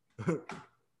 Yeah.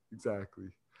 Exactly.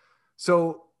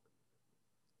 So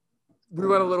we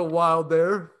went a little wild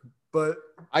there, but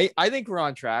I think we're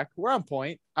on track. We're on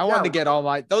point. I wanted to get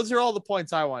those are all the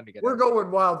points I wanted to get. We're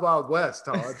going wild, wild west,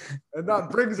 Todd. And that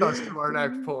brings us to our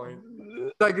next point.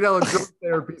 Psychedelic drug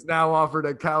therapy is now offered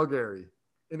at Calgary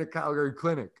in a Calgary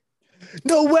clinic.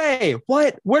 No way.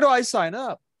 What? Where do I sign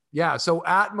up? Yeah. So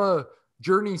Atma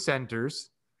Journey Centers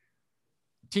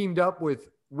teamed up with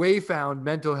Wayfound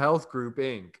Mental Health Group,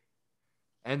 Inc.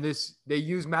 And they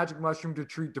use magic mushroom to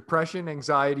treat depression,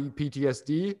 anxiety,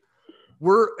 PTSD.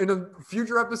 We're in a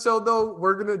future episode though.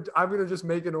 I'm gonna just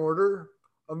make an order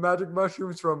of magic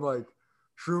mushrooms from like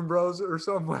Shroom Bros or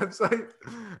some website,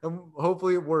 and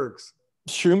hopefully it works.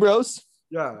 Shroom Bros?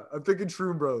 Yeah, I'm thinking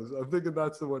Shroom Bros. I'm thinking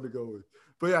that's the one to go with.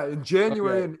 But yeah, in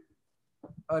January,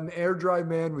 an air dry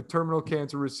man with terminal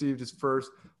cancer received his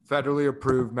first federally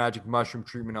approved magic mushroom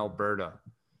treatment in Alberta.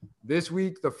 This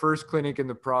week, the first clinic in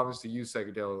the province to use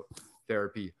psychedelic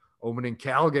therapy opened in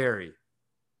Calgary.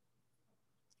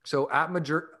 So Atma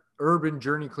Urban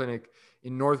Journey Clinic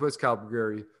in Northwest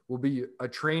Calgary will be a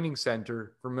training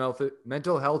center for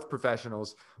mental health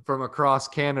professionals from across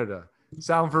Canada.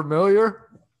 Sound familiar?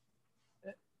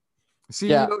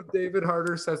 CEO David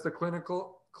Harder says the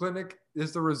clinic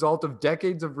is the result of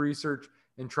decades of research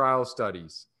and trial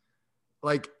studies.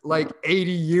 Like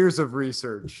 80 years of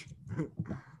research.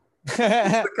 It's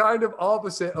the kind of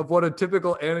opposite of what a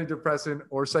typical antidepressant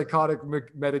or psychotic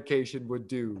medication would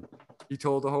do, he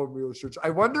told the Home Research.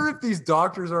 I wonder if these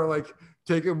doctors are like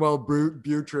taking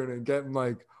Wellbutrin and getting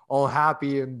like all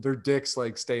happy and their dicks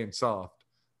like staying soft.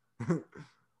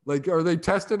 Like, are they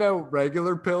testing out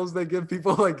regular pills they give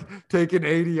people, like taking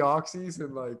 80 oxys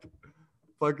and like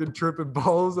fucking tripping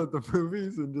balls at the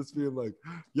movies and just being like,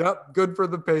 yep, good for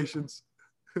the patients.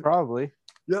 Probably.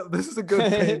 Yeah, this is a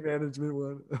good pain management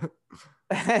one.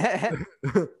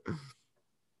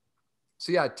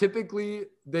 So yeah, typically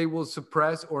they will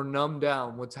suppress or numb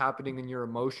down what's happening in your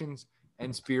emotions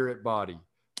and spirit body,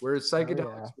 whereas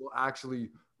psychedelics will actually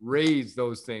raise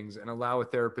those things and allow a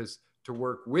therapist to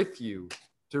work with you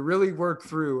to really work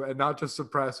through and not just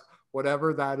suppress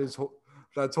whatever that is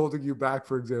that's holding you back,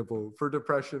 for example, for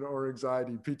depression or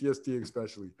anxiety, PTSD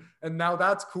especially. And now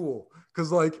that's cool.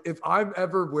 Because like if I'm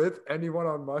ever with anyone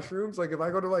on mushrooms, like if I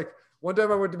go to like one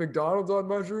time I went to McDonald's on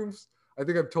mushrooms, I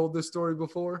think I've told this story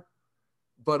before,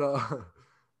 but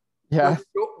yeah,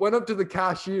 went up to the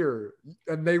cashier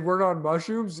and they weren't on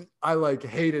mushrooms. I like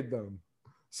hated them.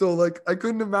 So like I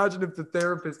couldn't imagine if the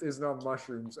therapist isn't on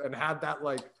mushrooms and had that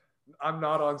like I'm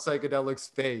not on psychedelics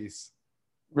face.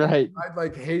 Right. I'd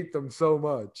like hate them so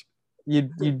much.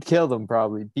 You'd kill them,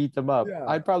 probably beat them up. Yeah.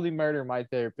 I'd probably murder my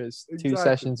therapist Exactly. 2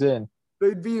 sessions in.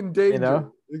 They'd be in danger. You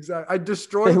know? Exactly. I'd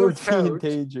destroy their couch. Be in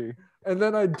danger. And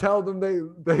then I'd tell them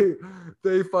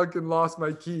they fucking lost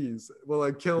my keys. Well,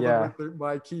 I'd kill them with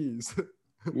my keys.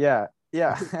 Yeah.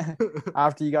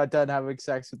 After you got done having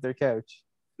sex with their couch.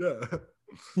 Yeah.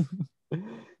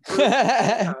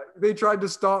 Yeah, they tried to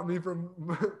stop me from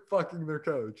fucking their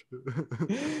coach.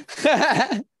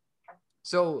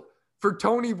 So for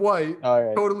Tony White,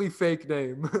 totally fake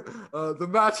name, the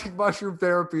magic mushroom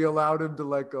therapy allowed him to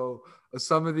let go of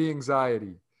some of the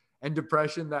anxiety and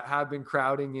depression that had been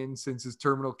crowding in since his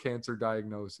terminal cancer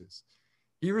diagnosis.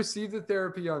 He received the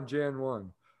therapy on Jan 1,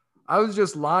 I was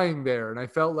just lying there, and I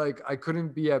felt like I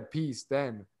couldn't be at peace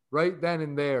then. Right then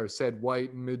and there, said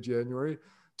White in mid-January.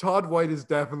 Todd White is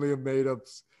definitely a made-up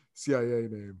CIA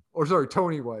name. Or sorry,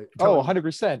 Tony White. Oh,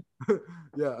 100%.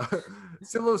 Yeah.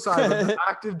 Psilocybin, the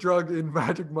active drug in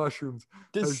magic mushrooms.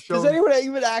 Does anyone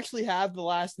even actually have the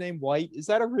last name White? Is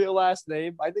that a real last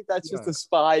name? I think that's just a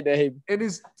spy name. And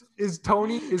is he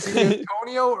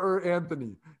Antonio or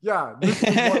Anthony? Yeah,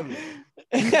 Mr.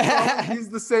 White. He's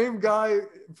the same guy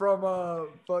from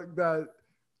that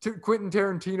Quentin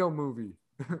Tarantino movie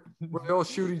where they all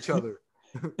shoot each other.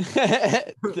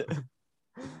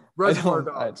 Reservoir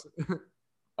Dogs.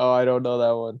 I don't know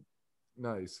that one.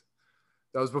 Nice.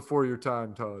 That was before your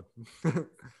time, Todd.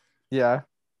 Yeah.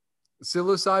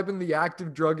 Psilocybin, the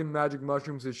active drug in magic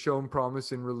mushrooms, has shown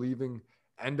promise in relieving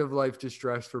end-of-life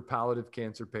distress for palliative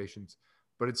cancer patients,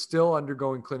 but it's still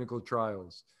undergoing clinical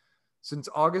trials. Since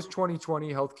August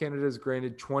 2020, Health Canada has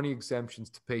granted 20 exemptions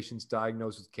to patients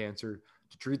diagnosed with cancer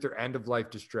to treat their end-of-life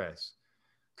distress.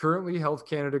 Currently, Health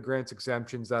Canada grants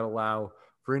exemptions that allow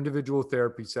for individual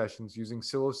therapy sessions using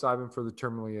psilocybin for the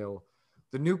terminally ill.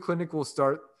 The new clinic will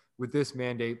start with this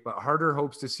mandate, but Harder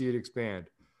hopes to see it expand.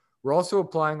 We're also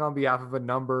applying on behalf of a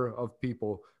number of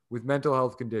people with mental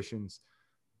health conditions,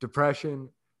 depression,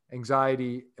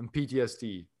 anxiety, and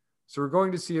PTSD. So we're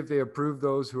going to see if they approve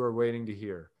those who are waiting to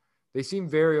hear. They seem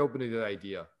very open to the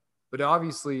idea, but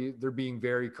obviously they're being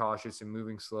very cautious and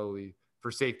moving slowly for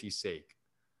safety's sake.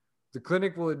 The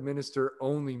clinic will administer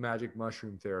only magic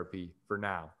mushroom therapy for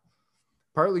now,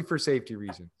 partly for safety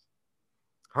reasons.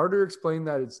 Harder explained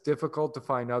that it's difficult to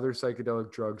find other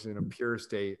psychedelic drugs in a pure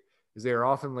state, as they are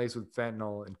often laced with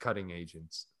fentanyl and cutting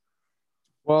agents.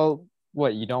 Well,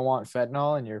 what, you don't want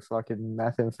fentanyl in your fucking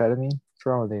methamphetamine? What's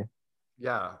wrong with you?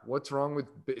 Yeah, what's wrong with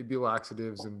baby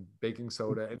laxatives and baking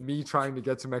soda and me trying to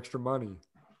get some extra money?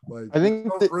 Like, I think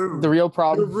the real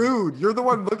problem. You're rude. You're the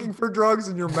one looking for drugs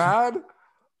and you're mad.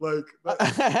 Like,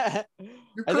 I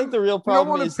think the real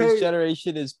problem is this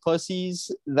generation is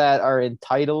pussies that are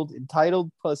entitled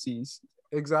pussies.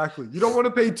 Exactly. You don't want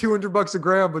to pay $200 a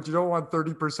gram, but you don't want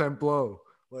 30% blow.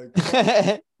 Like,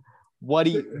 what do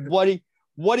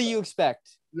you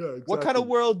expect? Yeah, exactly. What kind of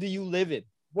world do you live in?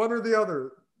 One or the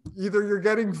other. Either you're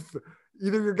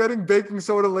getting baking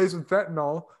soda laced with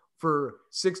fentanyl for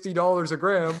 $60 a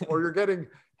gram, or you're getting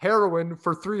heroin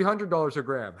for $300 a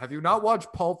gram. Have you not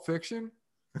watched Pulp Fiction?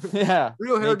 Yeah.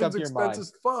 Real heroin's expensive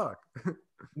as fuck.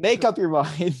 Make up your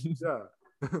mind. Yeah.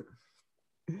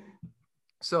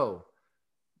 So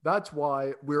that's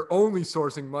why we're only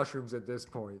sourcing mushrooms at this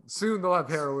point. Soon they'll have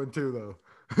heroin too,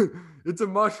 though. It's a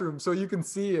mushroom, so you can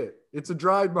see it. It's a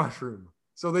dried mushroom.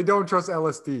 So they don't trust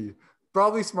LSD.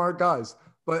 Probably smart guys.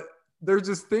 But there's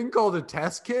this thing called a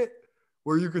test kit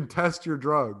where you can test your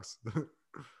drugs.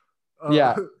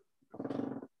 Yeah.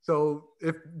 So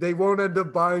if they won't end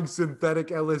up buying synthetic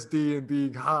LSD and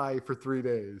being high for 3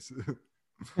 days.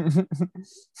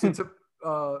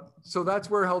 So that's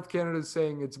where Health Canada is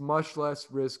saying it's much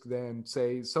less risk than,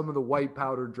 say, some of the white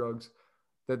powder drugs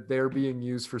that they're being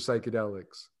used for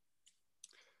psychedelics.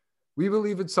 We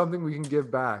believe it's something we can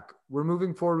give back. We're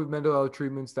moving forward with mental health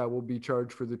treatments that will be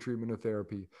charged for the treatment of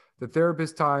therapy, the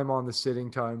therapist time on the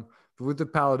sitting time, but with the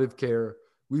palliative care.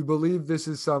 We believe this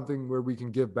is something where we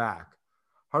can give back.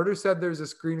 Harder said there's a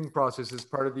screening process as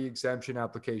part of the exemption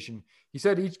application. He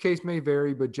said each case may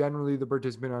vary, but generally the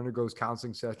participant undergoes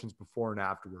counseling sessions before and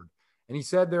afterward. And he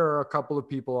said there are a couple of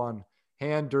people on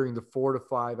hand during the 4 to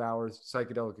 5 hours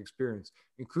psychedelic experience,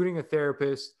 including a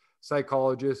therapist,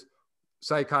 psychologist,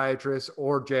 psychiatrist,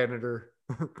 or janitor.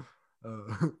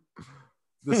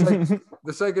 The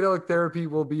psychedelic therapy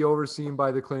will be overseen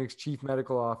by the clinic's chief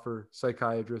medical officer,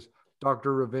 psychiatrist,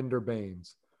 Dr. Ravinder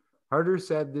Bains. Harder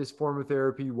said this form of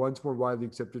therapy, once more widely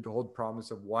accepted, to hold promise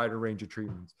of wider range of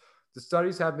treatments. The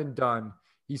studies have been done.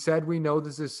 He said, we know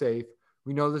this is safe.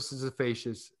 We know this is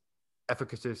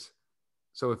efficacious,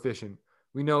 so efficient.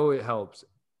 We know it helps.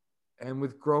 And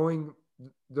with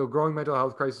the growing mental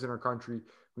health crisis in our country,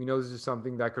 we know this is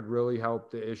something that could really help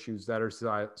the issues that our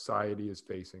society is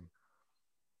facing.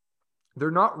 They're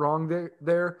not wrong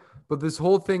there, but this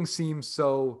whole thing seems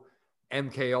so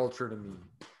MK Ultra to me.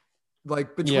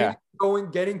 Like between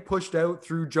getting pushed out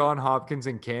through John Hopkins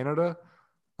in Canada,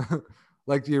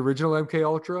 like the original MK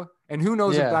Ultra, and who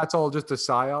knows if that's all just a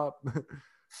psyop.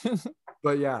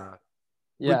 But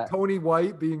with Tony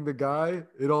White being the guy,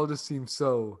 it all just seems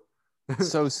so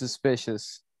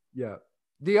suspicious. Yeah.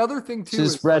 The other thing too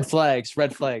is red flags,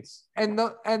 and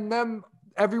them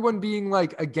everyone being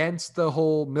like against the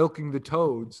whole milking the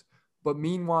toads, but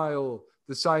meanwhile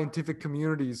the scientific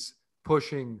community's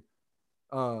pushing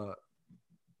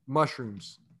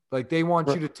mushrooms Like they want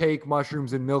you to take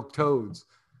mushrooms and milk toads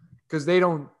because they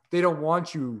don't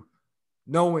want you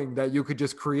knowing that you could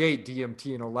just create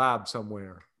DMT in a lab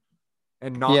somewhere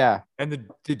and not and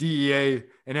the DEA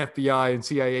and FBI and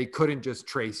CIA couldn't just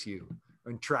trace you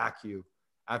and track you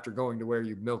after going to where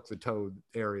you milk the toad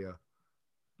area.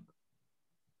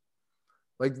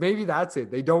 Like maybe that's it.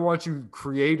 They don't want you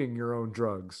creating your own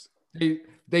drugs.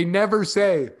 They never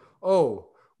say, "Oh,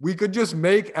 we could just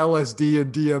make LSD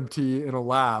and DMT in a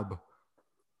lab."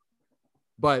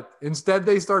 But instead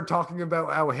they start talking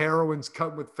about how heroin's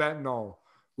cut with fentanyl,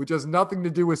 which has nothing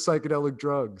to do with psychedelic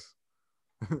drugs.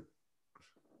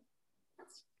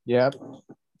 Yep.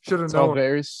 Should have It's known. all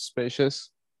very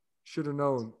suspicious. Should have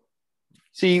known.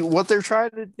 See, what they're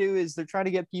trying to do is they're trying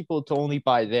to get people to only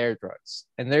buy their drugs.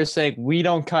 And they're saying, we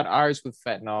don't cut ours with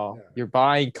fentanyl. Yeah. You're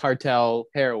buying cartel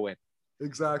heroin.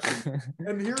 Exactly.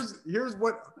 And here's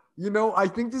what, I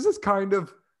think this is kind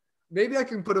of, maybe I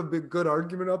can put a good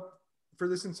argument up for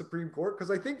this in Supreme Court, because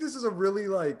I think this is a really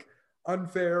like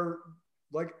unfair,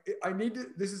 like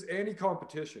this is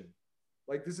anti-competition.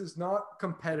 Like this is not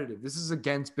competitive. This is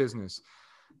against business.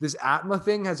 This Atma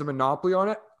thing has a monopoly on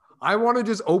it. I want to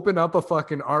just open up a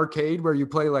fucking arcade where you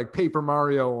play like Paper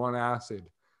Mario on acid.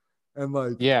 And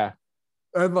like,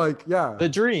 the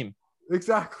dream.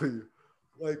 Exactly.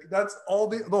 Like that's all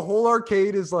the whole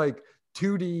arcade is like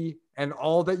 2D and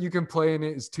all that you can play in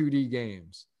it is 2D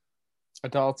games.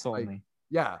 Adults like, only.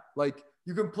 Yeah. Like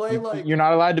you can play you're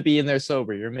not allowed to be in there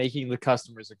sober. You're making the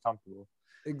customers uncomfortable.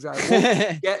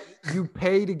 Exactly. Well, you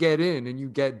pay to get in and you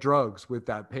get drugs with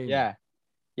that payment. Yeah.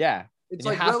 Yeah. It's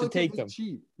and like you have to take them.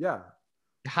 Cheap. Yeah.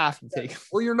 You have to take them.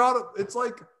 Well, you're not. It's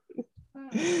like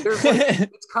there's like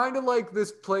it's kind of like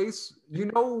this place, in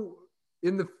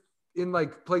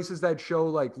like places that show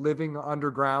like living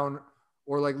underground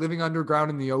or like living underground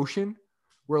in the ocean,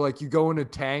 where like you go in a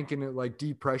tank and it like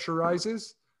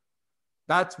depressurizes.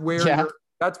 That's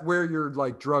where your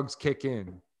like drugs kick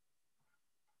in.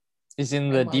 Is in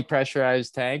the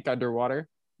depressurized tank underwater?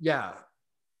 Yeah,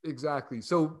 exactly.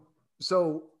 So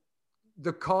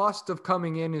the cost of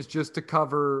coming in is just to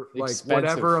cover like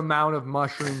whatever amount of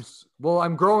mushrooms. Well,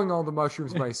 I'm growing all the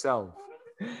mushrooms myself.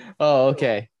 Oh,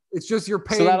 okay. It's just you're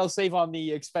paying. So that'll save on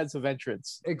the expensive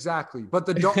entrance. Exactly. But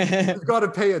you've got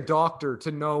to pay a doctor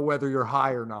to know whether you're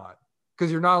high or not,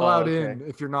 because you're not allowed in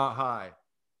if you're not high.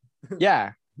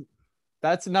 Yeah.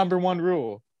 That's the number one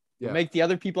rule. Yeah. Make the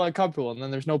other people uncomfortable, and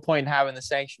then there's no point in having the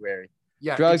sanctuary.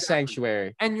 Yeah. Drug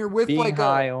sanctuary. And you're with being like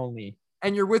high only.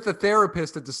 And you're with a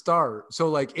therapist at the start. So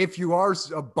like if you are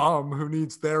a bum who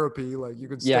needs therapy, like you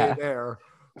can stay there.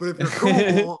 But if you're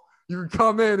cool, you can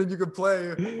come in and you can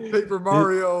play Paper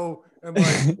Mario and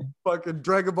like fucking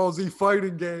Dragon Ball Z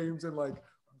fighting games and like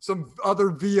some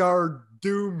other VR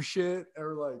Doom shit,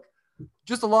 or like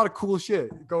just a lot of cool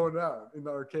shit going on in the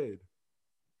arcade.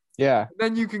 Yeah. And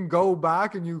then you can go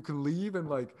back and you can leave, and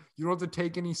like you don't have to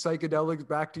take any psychedelics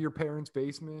back to your parents'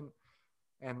 basement.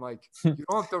 And like you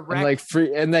don't have to wreck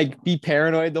and like be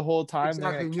paranoid the whole time.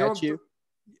 Exactly. They're gonna catch you.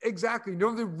 Exactly. You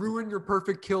don't have to ruin your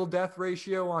perfect kill death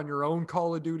ratio on your own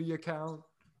Call of Duty account.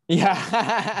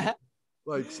 Yeah.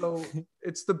 Like, so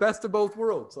it's the best of both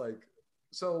worlds. Like,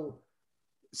 so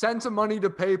send some money to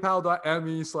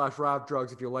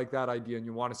paypal.me/rapdrugs if you like that idea and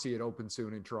you want to see it open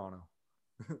soon in Toronto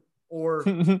or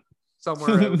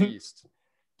somewhere at least,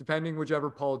 depending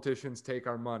whichever politicians take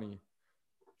our money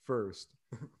first.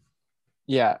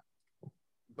 Yeah.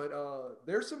 But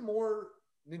there's some more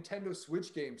Nintendo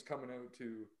Switch games coming out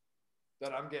too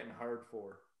that I'm getting hard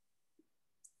for.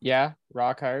 Yeah,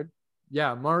 rock hard.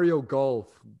 Yeah, Mario Golf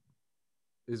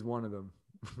is one of them.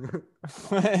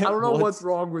 I don't know what's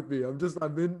wrong with me. I've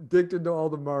been addicted to all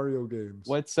the Mario games.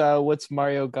 What's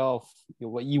Mario Golf?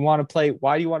 What you want to play?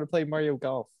 Why do you want to play Mario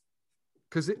Golf?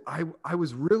 Because I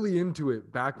was really into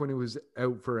it back when it was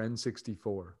out for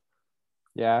N64.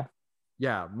 Yeah.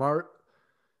 Yeah, Mario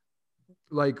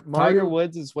Tiger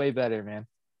Woods is way better, man.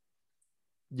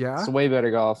 Yeah, it's way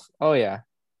better golf. Oh yeah,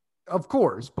 of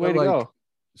course. But way to go.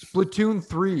 Splatoon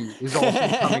 3 is also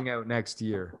coming out next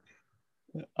year.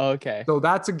 Okay, so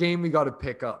that's a game we got to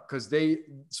pick up, because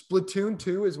Splatoon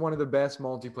 2 is one of the best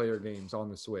multiplayer games on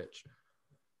the Switch.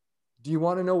 Do you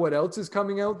want to know what else is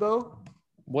coming out though?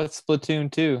 What's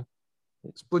Splatoon 2?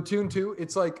 Splatoon 2,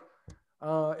 it's like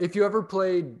if you ever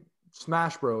played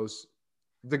Smash Bros.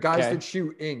 The guys that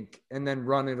shoot ink and then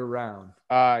run it around.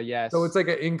 Yes. So it's like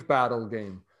an ink battle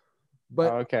game.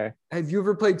 But okay. Have you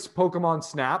ever played Pokemon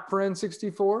Snap for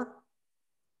N64?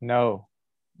 No.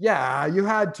 Yeah, you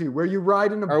had to. Where you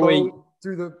ride in a boat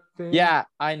through the thing. Yeah,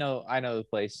 I know the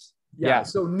place. Yeah.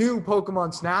 So new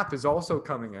Pokemon Snap is also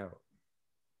coming out.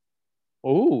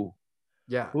 Ooh.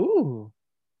 Yeah. Ooh.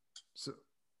 So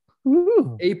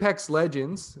Ooh. Apex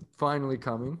Legends finally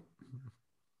coming.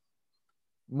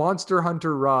 Monster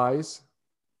Hunter Rise.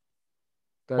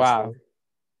 That's Wow. there.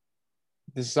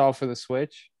 This is all for the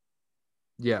Switch.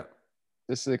 Yeah.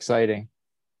 This is exciting.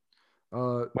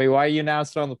 Uh, Wait, why you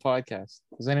announced it on the podcast?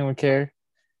 Does anyone care?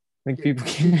 I think people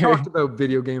we care. talked about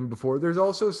video game before. There's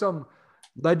also some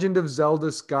Legend of Zelda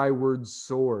Skyward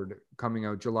Sword coming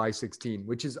out July 16,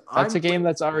 which is That's a game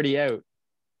that's already out.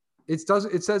 It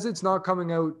says it's not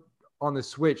coming out on the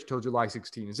Switch till July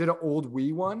 16. Is it an old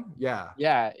Wii one? Yeah.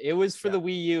 Yeah, it was for the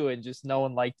Wii U and just no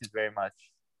one liked it very much.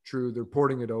 True. They're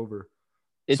porting it over.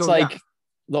 It's like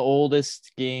the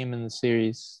oldest game in the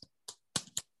series.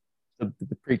 The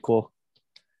prequel.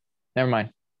 Never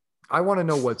mind. I want to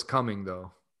know what's coming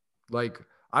though. Like,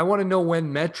 I want to know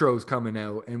when Metro's coming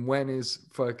out and when is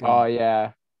fucking Oh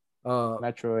yeah.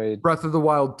 Metroid Breath of the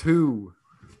Wild 2.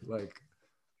 Like,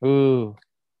 ooh.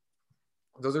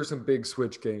 those are some big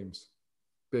Switch games.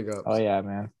 Big ups. Oh yeah,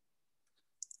 man.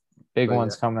 Big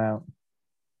ones coming out.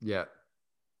 Yeah.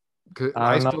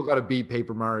 I still got to beat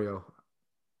Paper Mario.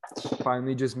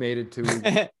 Finally just made it to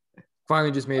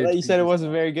You said it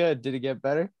wasn't very good. Did it get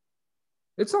better?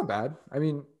 It's not bad. I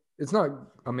mean, it's not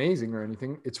amazing or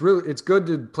anything. It's good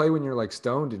to play when you're like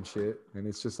stoned and shit. And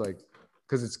it's just like,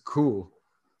 because it's cool.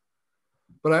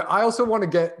 But I also want to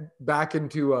get back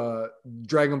into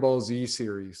Dragon Ball Z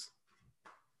series.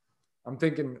 I'm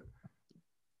thinking.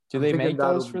 Do they make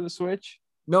those for the Switch?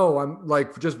 No, I'm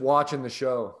like just watching the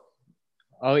show.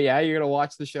 Oh yeah, you're gonna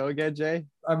watch the show again, Jay?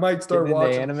 I might start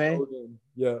watching the anime again.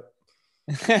 Yeah.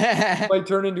 It might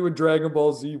turn into a Dragon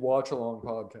Ball Z watch along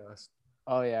podcast.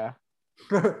 Oh yeah.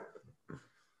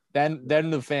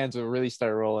 Then the fans will really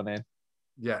start rolling in.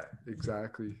 Yeah,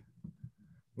 exactly.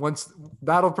 Once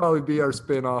that'll probably be our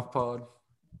spin-off pod.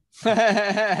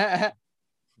 Because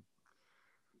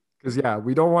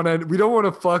we don't want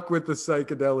to fuck with the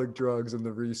psychedelic drugs and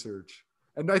the research.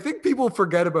 And I think people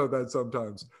forget about that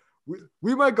sometimes.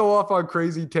 We might go off on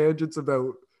crazy tangents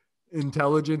about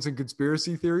intelligence and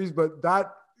conspiracy theories, but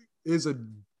that is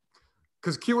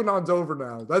because QAnon's over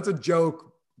now. That's a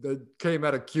joke that came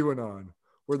out of QAnon,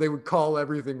 where they would call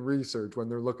everything research when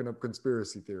they're looking up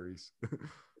conspiracy theories.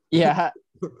 Yeah.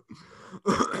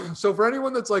 So for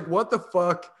anyone that's like, what the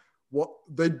fuck?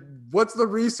 What's the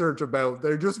research about?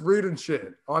 They're just reading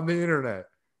shit on the internet.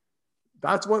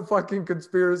 That's what fucking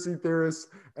conspiracy theorists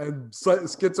and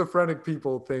schizophrenic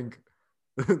people think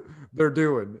they're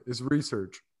doing is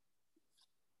research.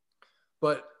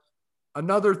 But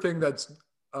another thing that's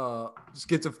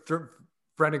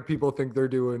schizophrenic people think they're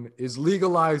doing is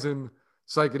legalizing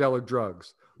psychedelic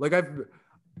drugs. Like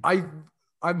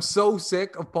I'm so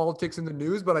sick of politics in the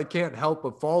news, but I can't help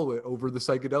but follow it over the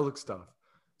psychedelic stuff.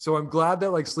 So I'm glad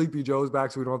that like Sleepy Joe's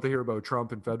back, so we don't have to hear about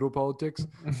Trump and federal politics.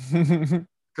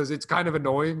 Because it's kind of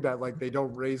annoying that like they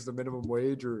don't raise the minimum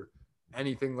wage or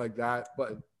anything like that,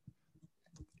 but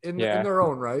in their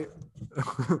own right.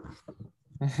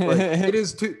 But it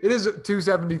is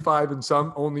 $2.75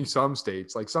 in only some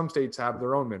states. Like some states have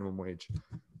their own minimum wage.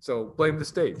 So blame the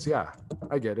states. Yeah,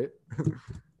 I get it.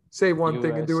 Say one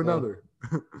thing and do another.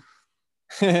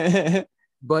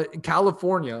 But in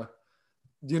California,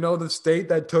 do you know the state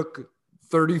that took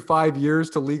 35 years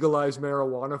to legalize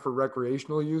marijuana for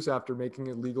recreational use after making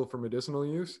it legal for medicinal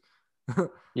use?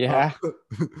 Yeah.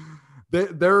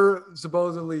 They're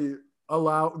supposedly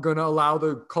going to allow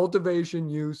the cultivation,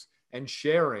 use, and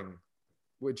sharing,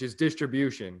 which is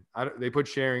distribution. They put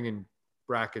sharing in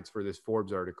brackets for this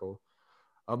Forbes article,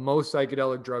 of most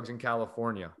psychedelic drugs in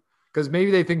California. Because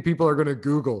maybe they think people are going to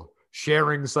Google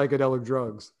sharing psychedelic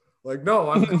drugs. Like,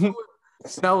 no, I'm Googling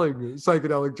selling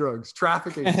psychedelic drugs,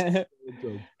 trafficking psychedelic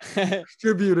drugs,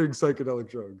 distributing psychedelic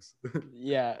drugs.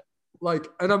 Yeah. Like,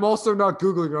 and I'm also not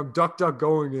Googling, I'm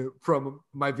DuckDuckGoing it from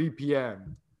my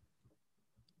VPN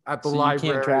at the library.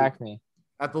 You can't track me.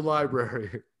 At the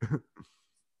library.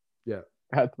 Yeah.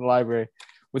 At the library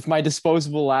with my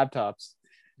disposable laptops.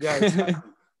 Yeah. Exactly.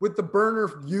 With the burner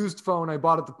used phone I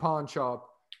bought at the pawn shop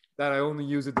that I only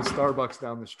use at the Starbucks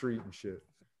down the street and shit.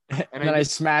 And then I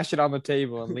smash it on the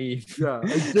table and leave.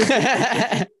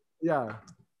 Yeah. Yeah.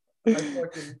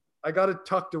 I got it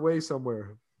tucked away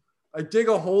somewhere. I dig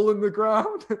a hole in the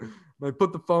ground and I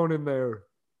put the phone in there.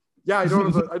 Yeah, I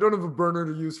don't have a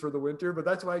burner to use for the winter, but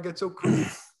that's why I get so cool.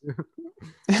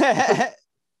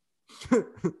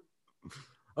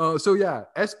 So yeah,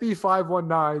 SB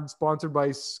 519, sponsored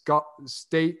by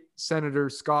State Senator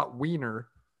Scott Wiener,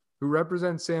 who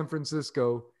represents San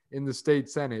Francisco in the state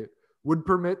Senate, would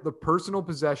permit the personal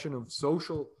possession of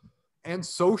social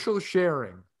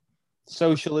sharing.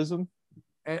 Socialism.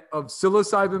 of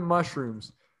psilocybin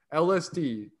mushrooms,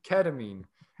 LSD, ketamine,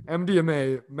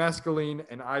 MDMA, mescaline,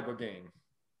 and ibogaine.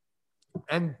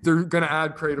 And they're going to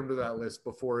add kratom to that list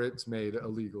before it's made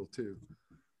illegal too.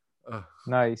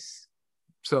 Nice.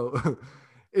 So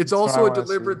it's That's what also I a wanna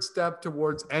deliberate step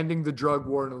towards ending the drug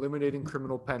war and eliminating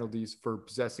criminal penalties for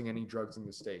possessing any drugs in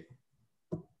the state.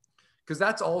 Because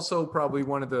that's also probably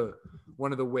one of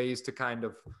the ways to kind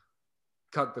of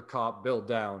cut the cop bill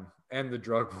down and the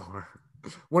drug war.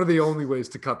 One of the only ways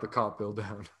to cut the cop bill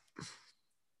down.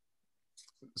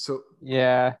 So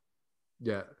Yeah.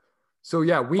 So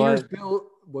yeah, Wiener's bill.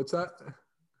 What's that?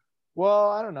 Well,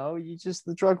 I don't know.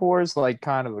 The drug war is like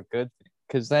kind of a good thing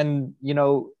because then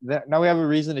now we have a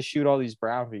reason to shoot all these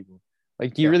brown people.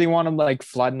 Like, do you really want them like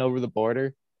flooding over the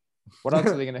border? What else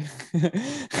are they gonna?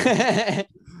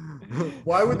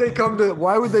 Why would they come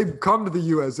to the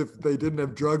U.S. if they didn't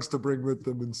have drugs to bring with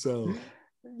them and sell?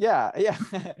 Yeah.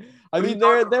 I mean,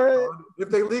 they're if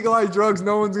they legalize drugs,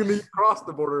 no one's gonna cross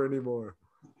the border anymore.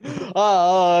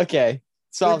 Oh, okay.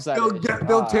 Solves that.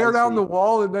 They'll tear down the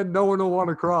wall, and then no one will want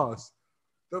to cross.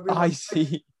 They'll be like, I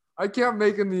see. I can't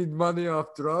make any money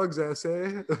off drugs, I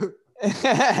say.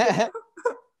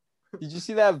 Did you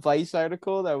see that Vice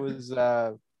article that was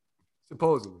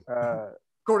supposedly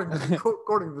according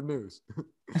to the news?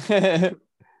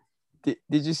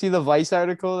 Did you see the Vice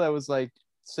article that was like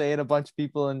saying a bunch of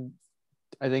people in,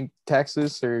 I think,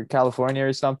 Texas or California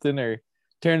or something are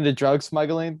turning to drug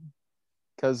smuggling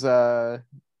because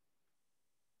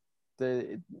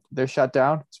they're shut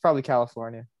down? It's probably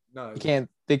California. No,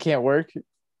 they can't work.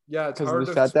 Yeah, it's because hard of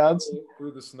the shutdowns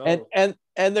through the snow. And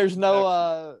there's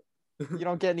no you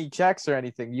don't get any checks or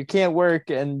anything. You can't work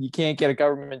and you can't get a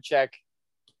government check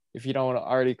if you don't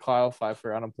already qualify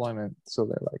for unemployment. So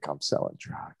they're like, I'm selling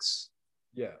drugs.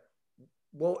 Yeah.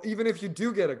 Well, even if you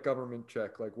do get a government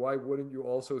check, like, why wouldn't you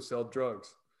also sell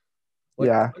drugs? Like,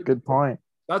 yeah, good point.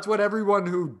 That's what everyone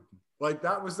who, like,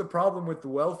 that was the problem with the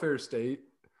welfare state.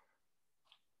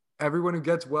 Everyone who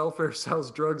gets welfare sells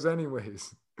drugs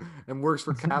anyways and works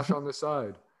for cash on the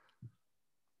side.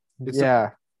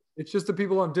 It's just the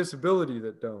people on disability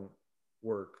that don't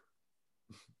work.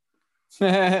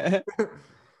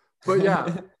 But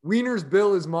yeah, Wiener's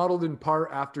bill is modeled in part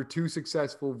after two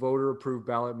successful voter-approved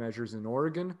ballot measures in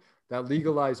Oregon that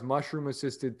legalize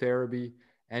mushroom-assisted therapy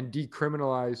and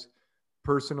decriminalize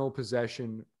personal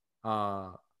possession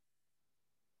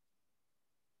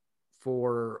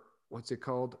for, what's it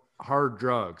called? Hard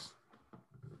drugs.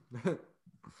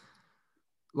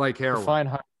 Like heroin. Define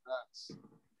hard drugs.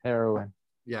 Heroin.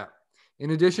 Yeah.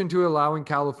 In addition to allowing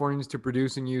Californians to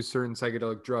produce and use certain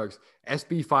psychedelic drugs,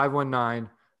 SB 519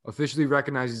 officially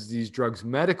recognizes these drugs'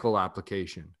 medical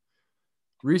application.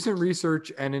 Recent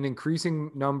research and an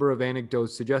increasing number of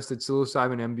anecdotes suggest that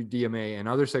psilocybin, MDMA, and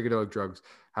other psychedelic drugs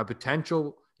have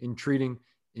potential in treating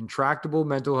intractable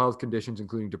mental health conditions,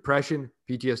 including depression,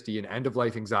 PTSD, and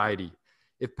end-of-life anxiety.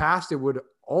 If passed, it would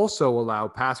also allow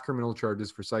past criminal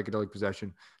charges for psychedelic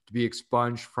possession to be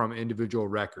expunged from individual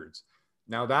records.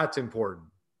 Now that's important.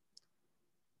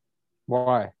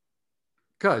 Why?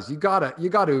 Because you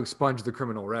gotta expunge the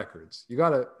criminal records. You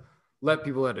gotta let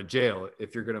people out of jail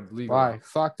if you're gonna legalize. Why?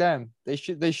 Fuck them. They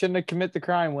shouldn't have committed the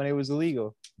crime when it was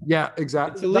illegal. Yeah,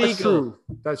 exactly. It's illegal.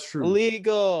 That's true.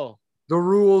 Illegal. The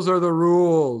rules are the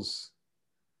rules.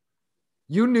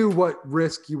 You knew what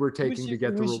risk you were taking to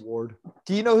get the reward.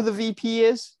 Do you know who the VP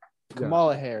is?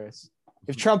 Kamala Harris.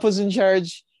 If Trump was in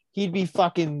charge, he'd be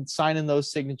fucking signing those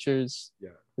signatures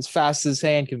as fast as his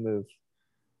hand can move.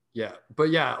 Yeah,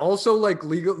 but yeah, also like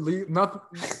legalizing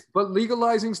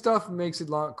stuff makes it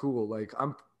not cool. Like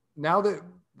now that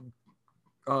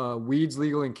weed's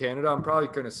legal in Canada, I'm probably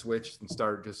gonna switch and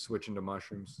start just switching to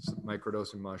mushrooms,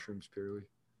 microdosing mushrooms purely.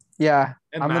 Yeah,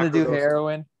 I'm gonna do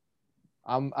heroin.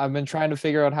 I've been trying to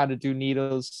figure out how to do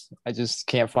needles. I just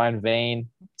can't find vein,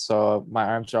 so my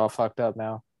arms are all fucked up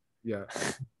now. Yeah.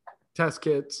 Test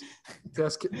kits.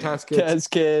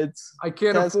 I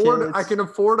can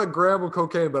afford a gram of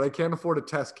cocaine, but I can't afford a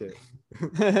test kit.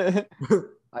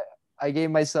 I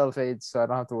gave myself AIDS, so I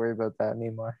don't have to worry about that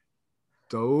anymore.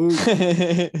 Dope.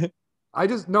 I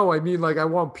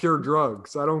want pure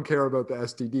drugs. I don't care about the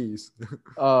STDs.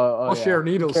 I'll share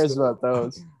needles. Who cares about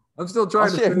those? I'm still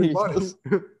trying to save money.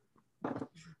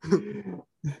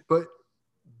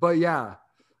 but yeah,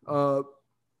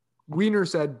 Wiener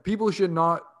said people should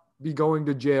not be going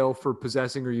to jail for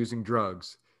possessing or using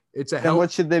drugs. It's a then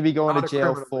what should they be going to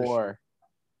jail for?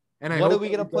 And what are we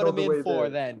going to put them in for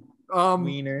then?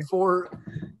 Wiener. For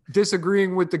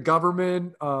disagreeing with the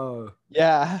government.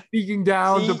 Yeah. Speaking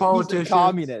down to politicians. He's a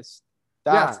communist.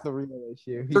 That's the real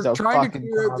issue. He's They're a trying to fucking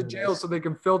clear out the jail communist. so they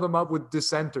can fill them up with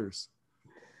dissenters.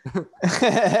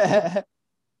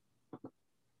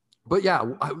 But yeah,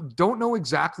 I don't know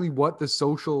exactly what the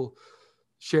social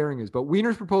sharing is, but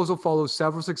Wiener's proposal follows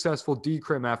several successful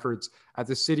decrim efforts at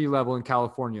the city level in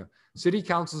California. City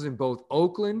councils in both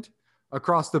Oakland,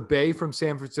 across the bay from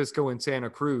San Francisco and Santa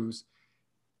Cruz,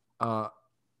 a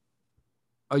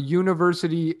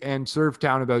university and surf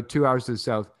town about 2 hours to the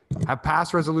south, have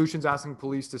passed resolutions asking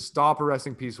police to stop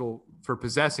arresting people for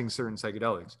possessing certain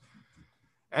psychedelics.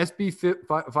 SB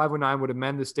 509 would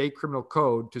amend the state criminal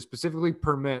code to specifically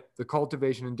permit the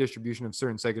cultivation and distribution of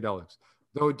certain psychedelics,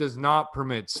 though it does not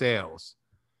permit sales.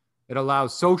 It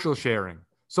allows social sharing.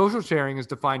 Social sharing is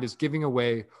defined as giving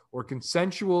away or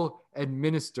consensual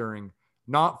administering,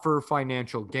 not for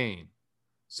financial gain.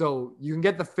 So you can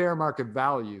get the fair market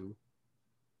value.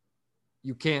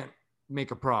 You can't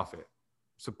make a profit,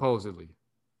 supposedly.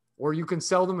 Or you can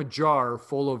sell them a jar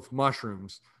full of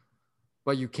mushrooms,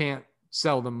 but you can't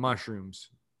sell them mushrooms.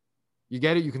 You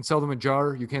get it? You can sell them a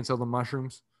jar. You can't sell them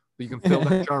mushrooms, but you can fill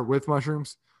that jar with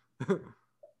mushrooms.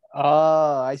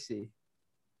 Oh, I see.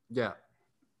 Yeah.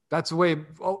 That's the way.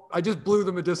 Oh, I just blew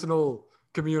the medicinal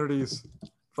community's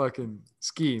fucking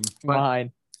scheme.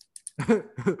 Mine.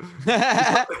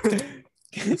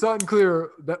 It's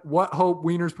unclear that what hope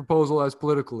Wiener's proposal has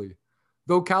politically.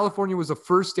 Though California was the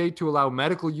first state to allow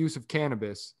medical use of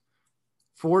cannabis,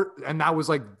 and that was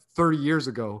like 30 years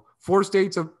ago, 4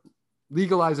 states have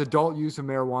legalized adult use of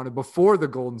marijuana before the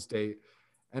Golden State,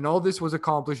 and all this was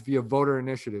accomplished via voter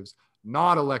initiatives,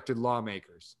 not elected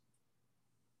lawmakers.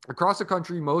 Across the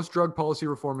country, most drug policy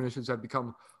reform initiatives have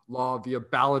become law via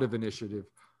ballot of initiative,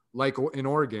 like in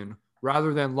Oregon,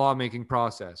 rather than lawmaking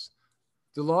process.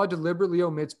 The law deliberately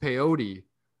omits peyote,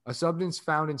 a substance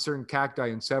found in certain cacti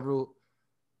and several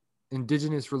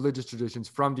indigenous religious traditions,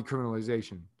 from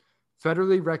decriminalization.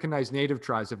 Federally recognized native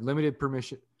tribes have limited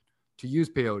permission to use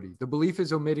peyote. The belief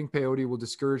is omitting peyote will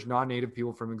discourage non-native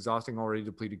people from exhausting already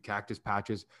depleted cactus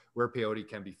patches where peyote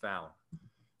can be found.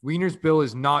 Wiener's bill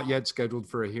is not yet scheduled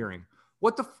for a hearing.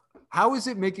 How is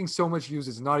it making so much use?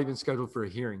 It's not even scheduled for a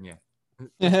hearing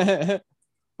yet.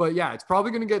 But yeah, it's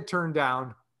probably going to get turned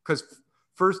down because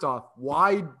first off,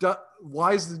 why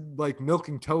is like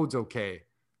milking toads okay?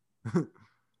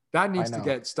 That needs to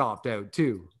get stopped out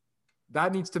too.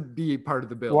 That needs to be part of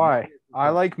the bill. Why? I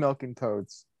like milking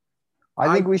toads.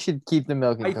 I think we should keep the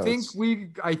milking toads.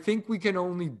 I think we can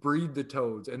only breed the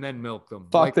toads and then milk them.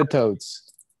 Fuck the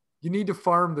toads. You need to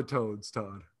farm the toads,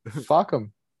 Todd. Fuck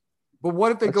them. But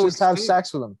what if they go just have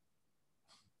sex with them?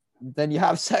 Then you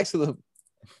have sex with them.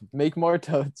 Make more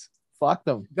toads. Fuck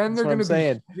them. Then they're going to be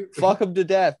saying. Fuck them to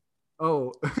death.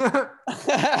 Oh.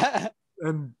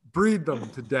 And breed them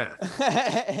to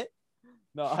death.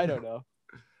 No, I don't know.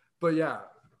 But yeah.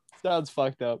 Sounds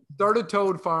fucked up. Start a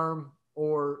toad farm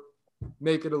or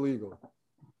make it illegal.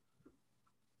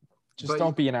 Just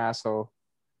don't be an asshole.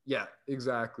 Yeah,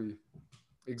 exactly.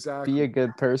 Be a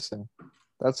good person.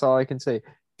 That's all I can say.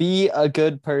 Be a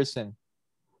good person.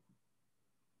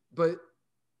 But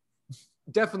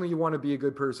definitely you want to be a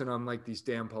good person, unlike these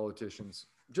damn politicians.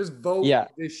 Just vote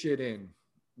this shit in.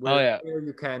 Where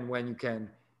you can, when you can.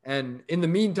 And in the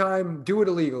meantime, do it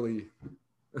illegally.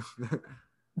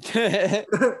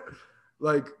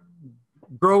 Like,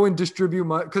 grow and distribute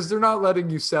money. Because they're not letting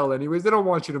you sell anyways. They don't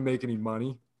want you to make any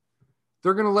money.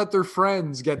 They're going to let their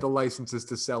friends get the licenses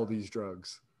to sell these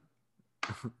drugs.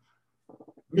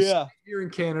 We see it here in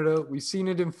Canada. We've seen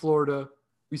it in Florida.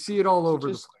 We see it all over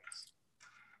the place.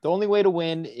 The only way to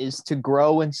win is to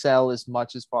grow and sell as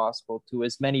much as possible to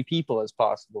as many people as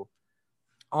possible.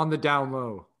 On the down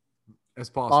low as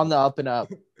possible. On the up and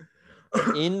up.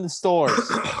 In the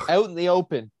stores. Out in the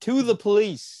open. To the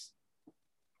police.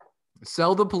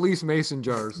 Sell the police mason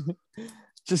jars.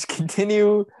 Just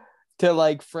continue to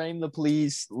like frame the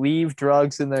police, leave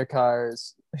drugs in their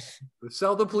cars.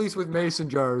 Sell the police with mason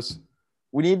jars.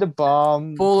 We need to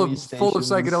bomb full of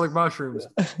psychedelic mushrooms.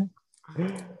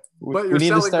 We need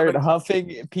to start huffing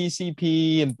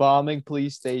PCP and bombing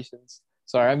police stations.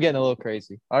 Sorry, I'm getting a little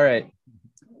crazy. All right.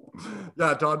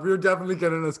 Yeah, Todd, we're definitely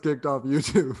getting us kicked off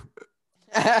YouTube.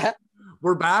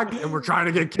 We're back and we're trying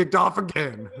to get kicked off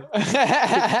again.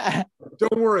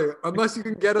 Don't worry. Unless you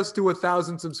can get us to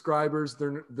 1,000 subscribers,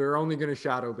 they're only going to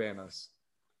shadow ban us.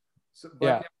 So,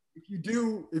 but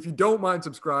if you don't mind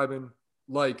subscribing,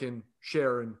 liking,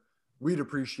 sharing, we'd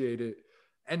appreciate it.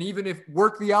 And even if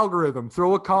work the algorithm,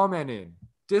 throw a comment in,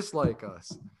 dislike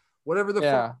us, whatever the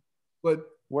fuck. But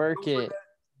work it.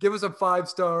 Give us a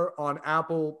 5-star on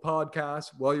Apple Podcasts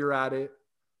while you're at it.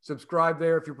 Subscribe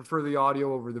there if you prefer the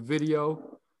audio over the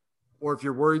video. or if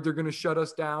you're worried they're going to shut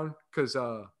us down, because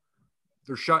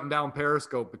they're shutting down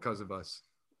Periscope because of us.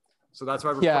 So that's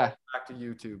why we're coming back to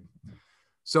YouTube.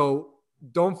 So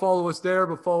don't follow us there,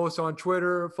 but follow us on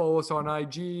Twitter, follow us on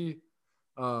IG,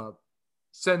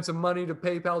 send some money to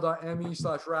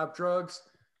paypal.me/rapdrugs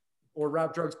or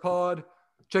rapdrugspod.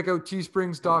 Check out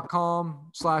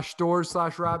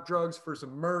teesprings.com/stores/rapdrugs for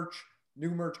some merch,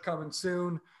 new merch coming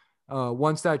soon.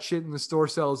 Once that shit in the store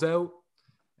sells out.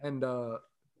 And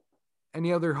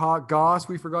any other hot goss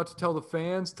we forgot to tell the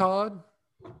fans, Todd?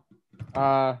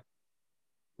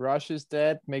 Rush is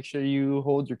dead. Make sure you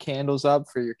hold your candles up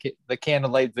for the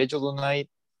candlelight vigil tonight.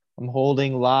 I'm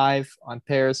holding live on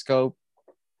Periscope.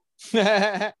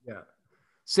 Yeah.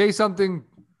 Say something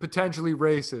potentially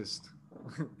racist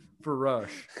for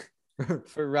Rush.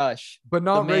 For Rush. But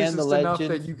not the man, racist the legend,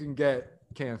 enough that you can get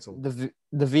canceled. The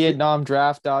Vietnam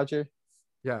draft dodger.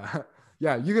 Yeah.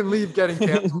 Yeah. You can leave getting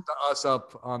canceled to us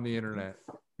up on the internet.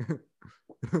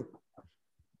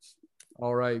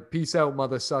 All right. Peace out,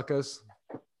 mother suckers.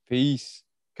 Peace.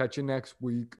 Catch you next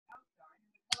week.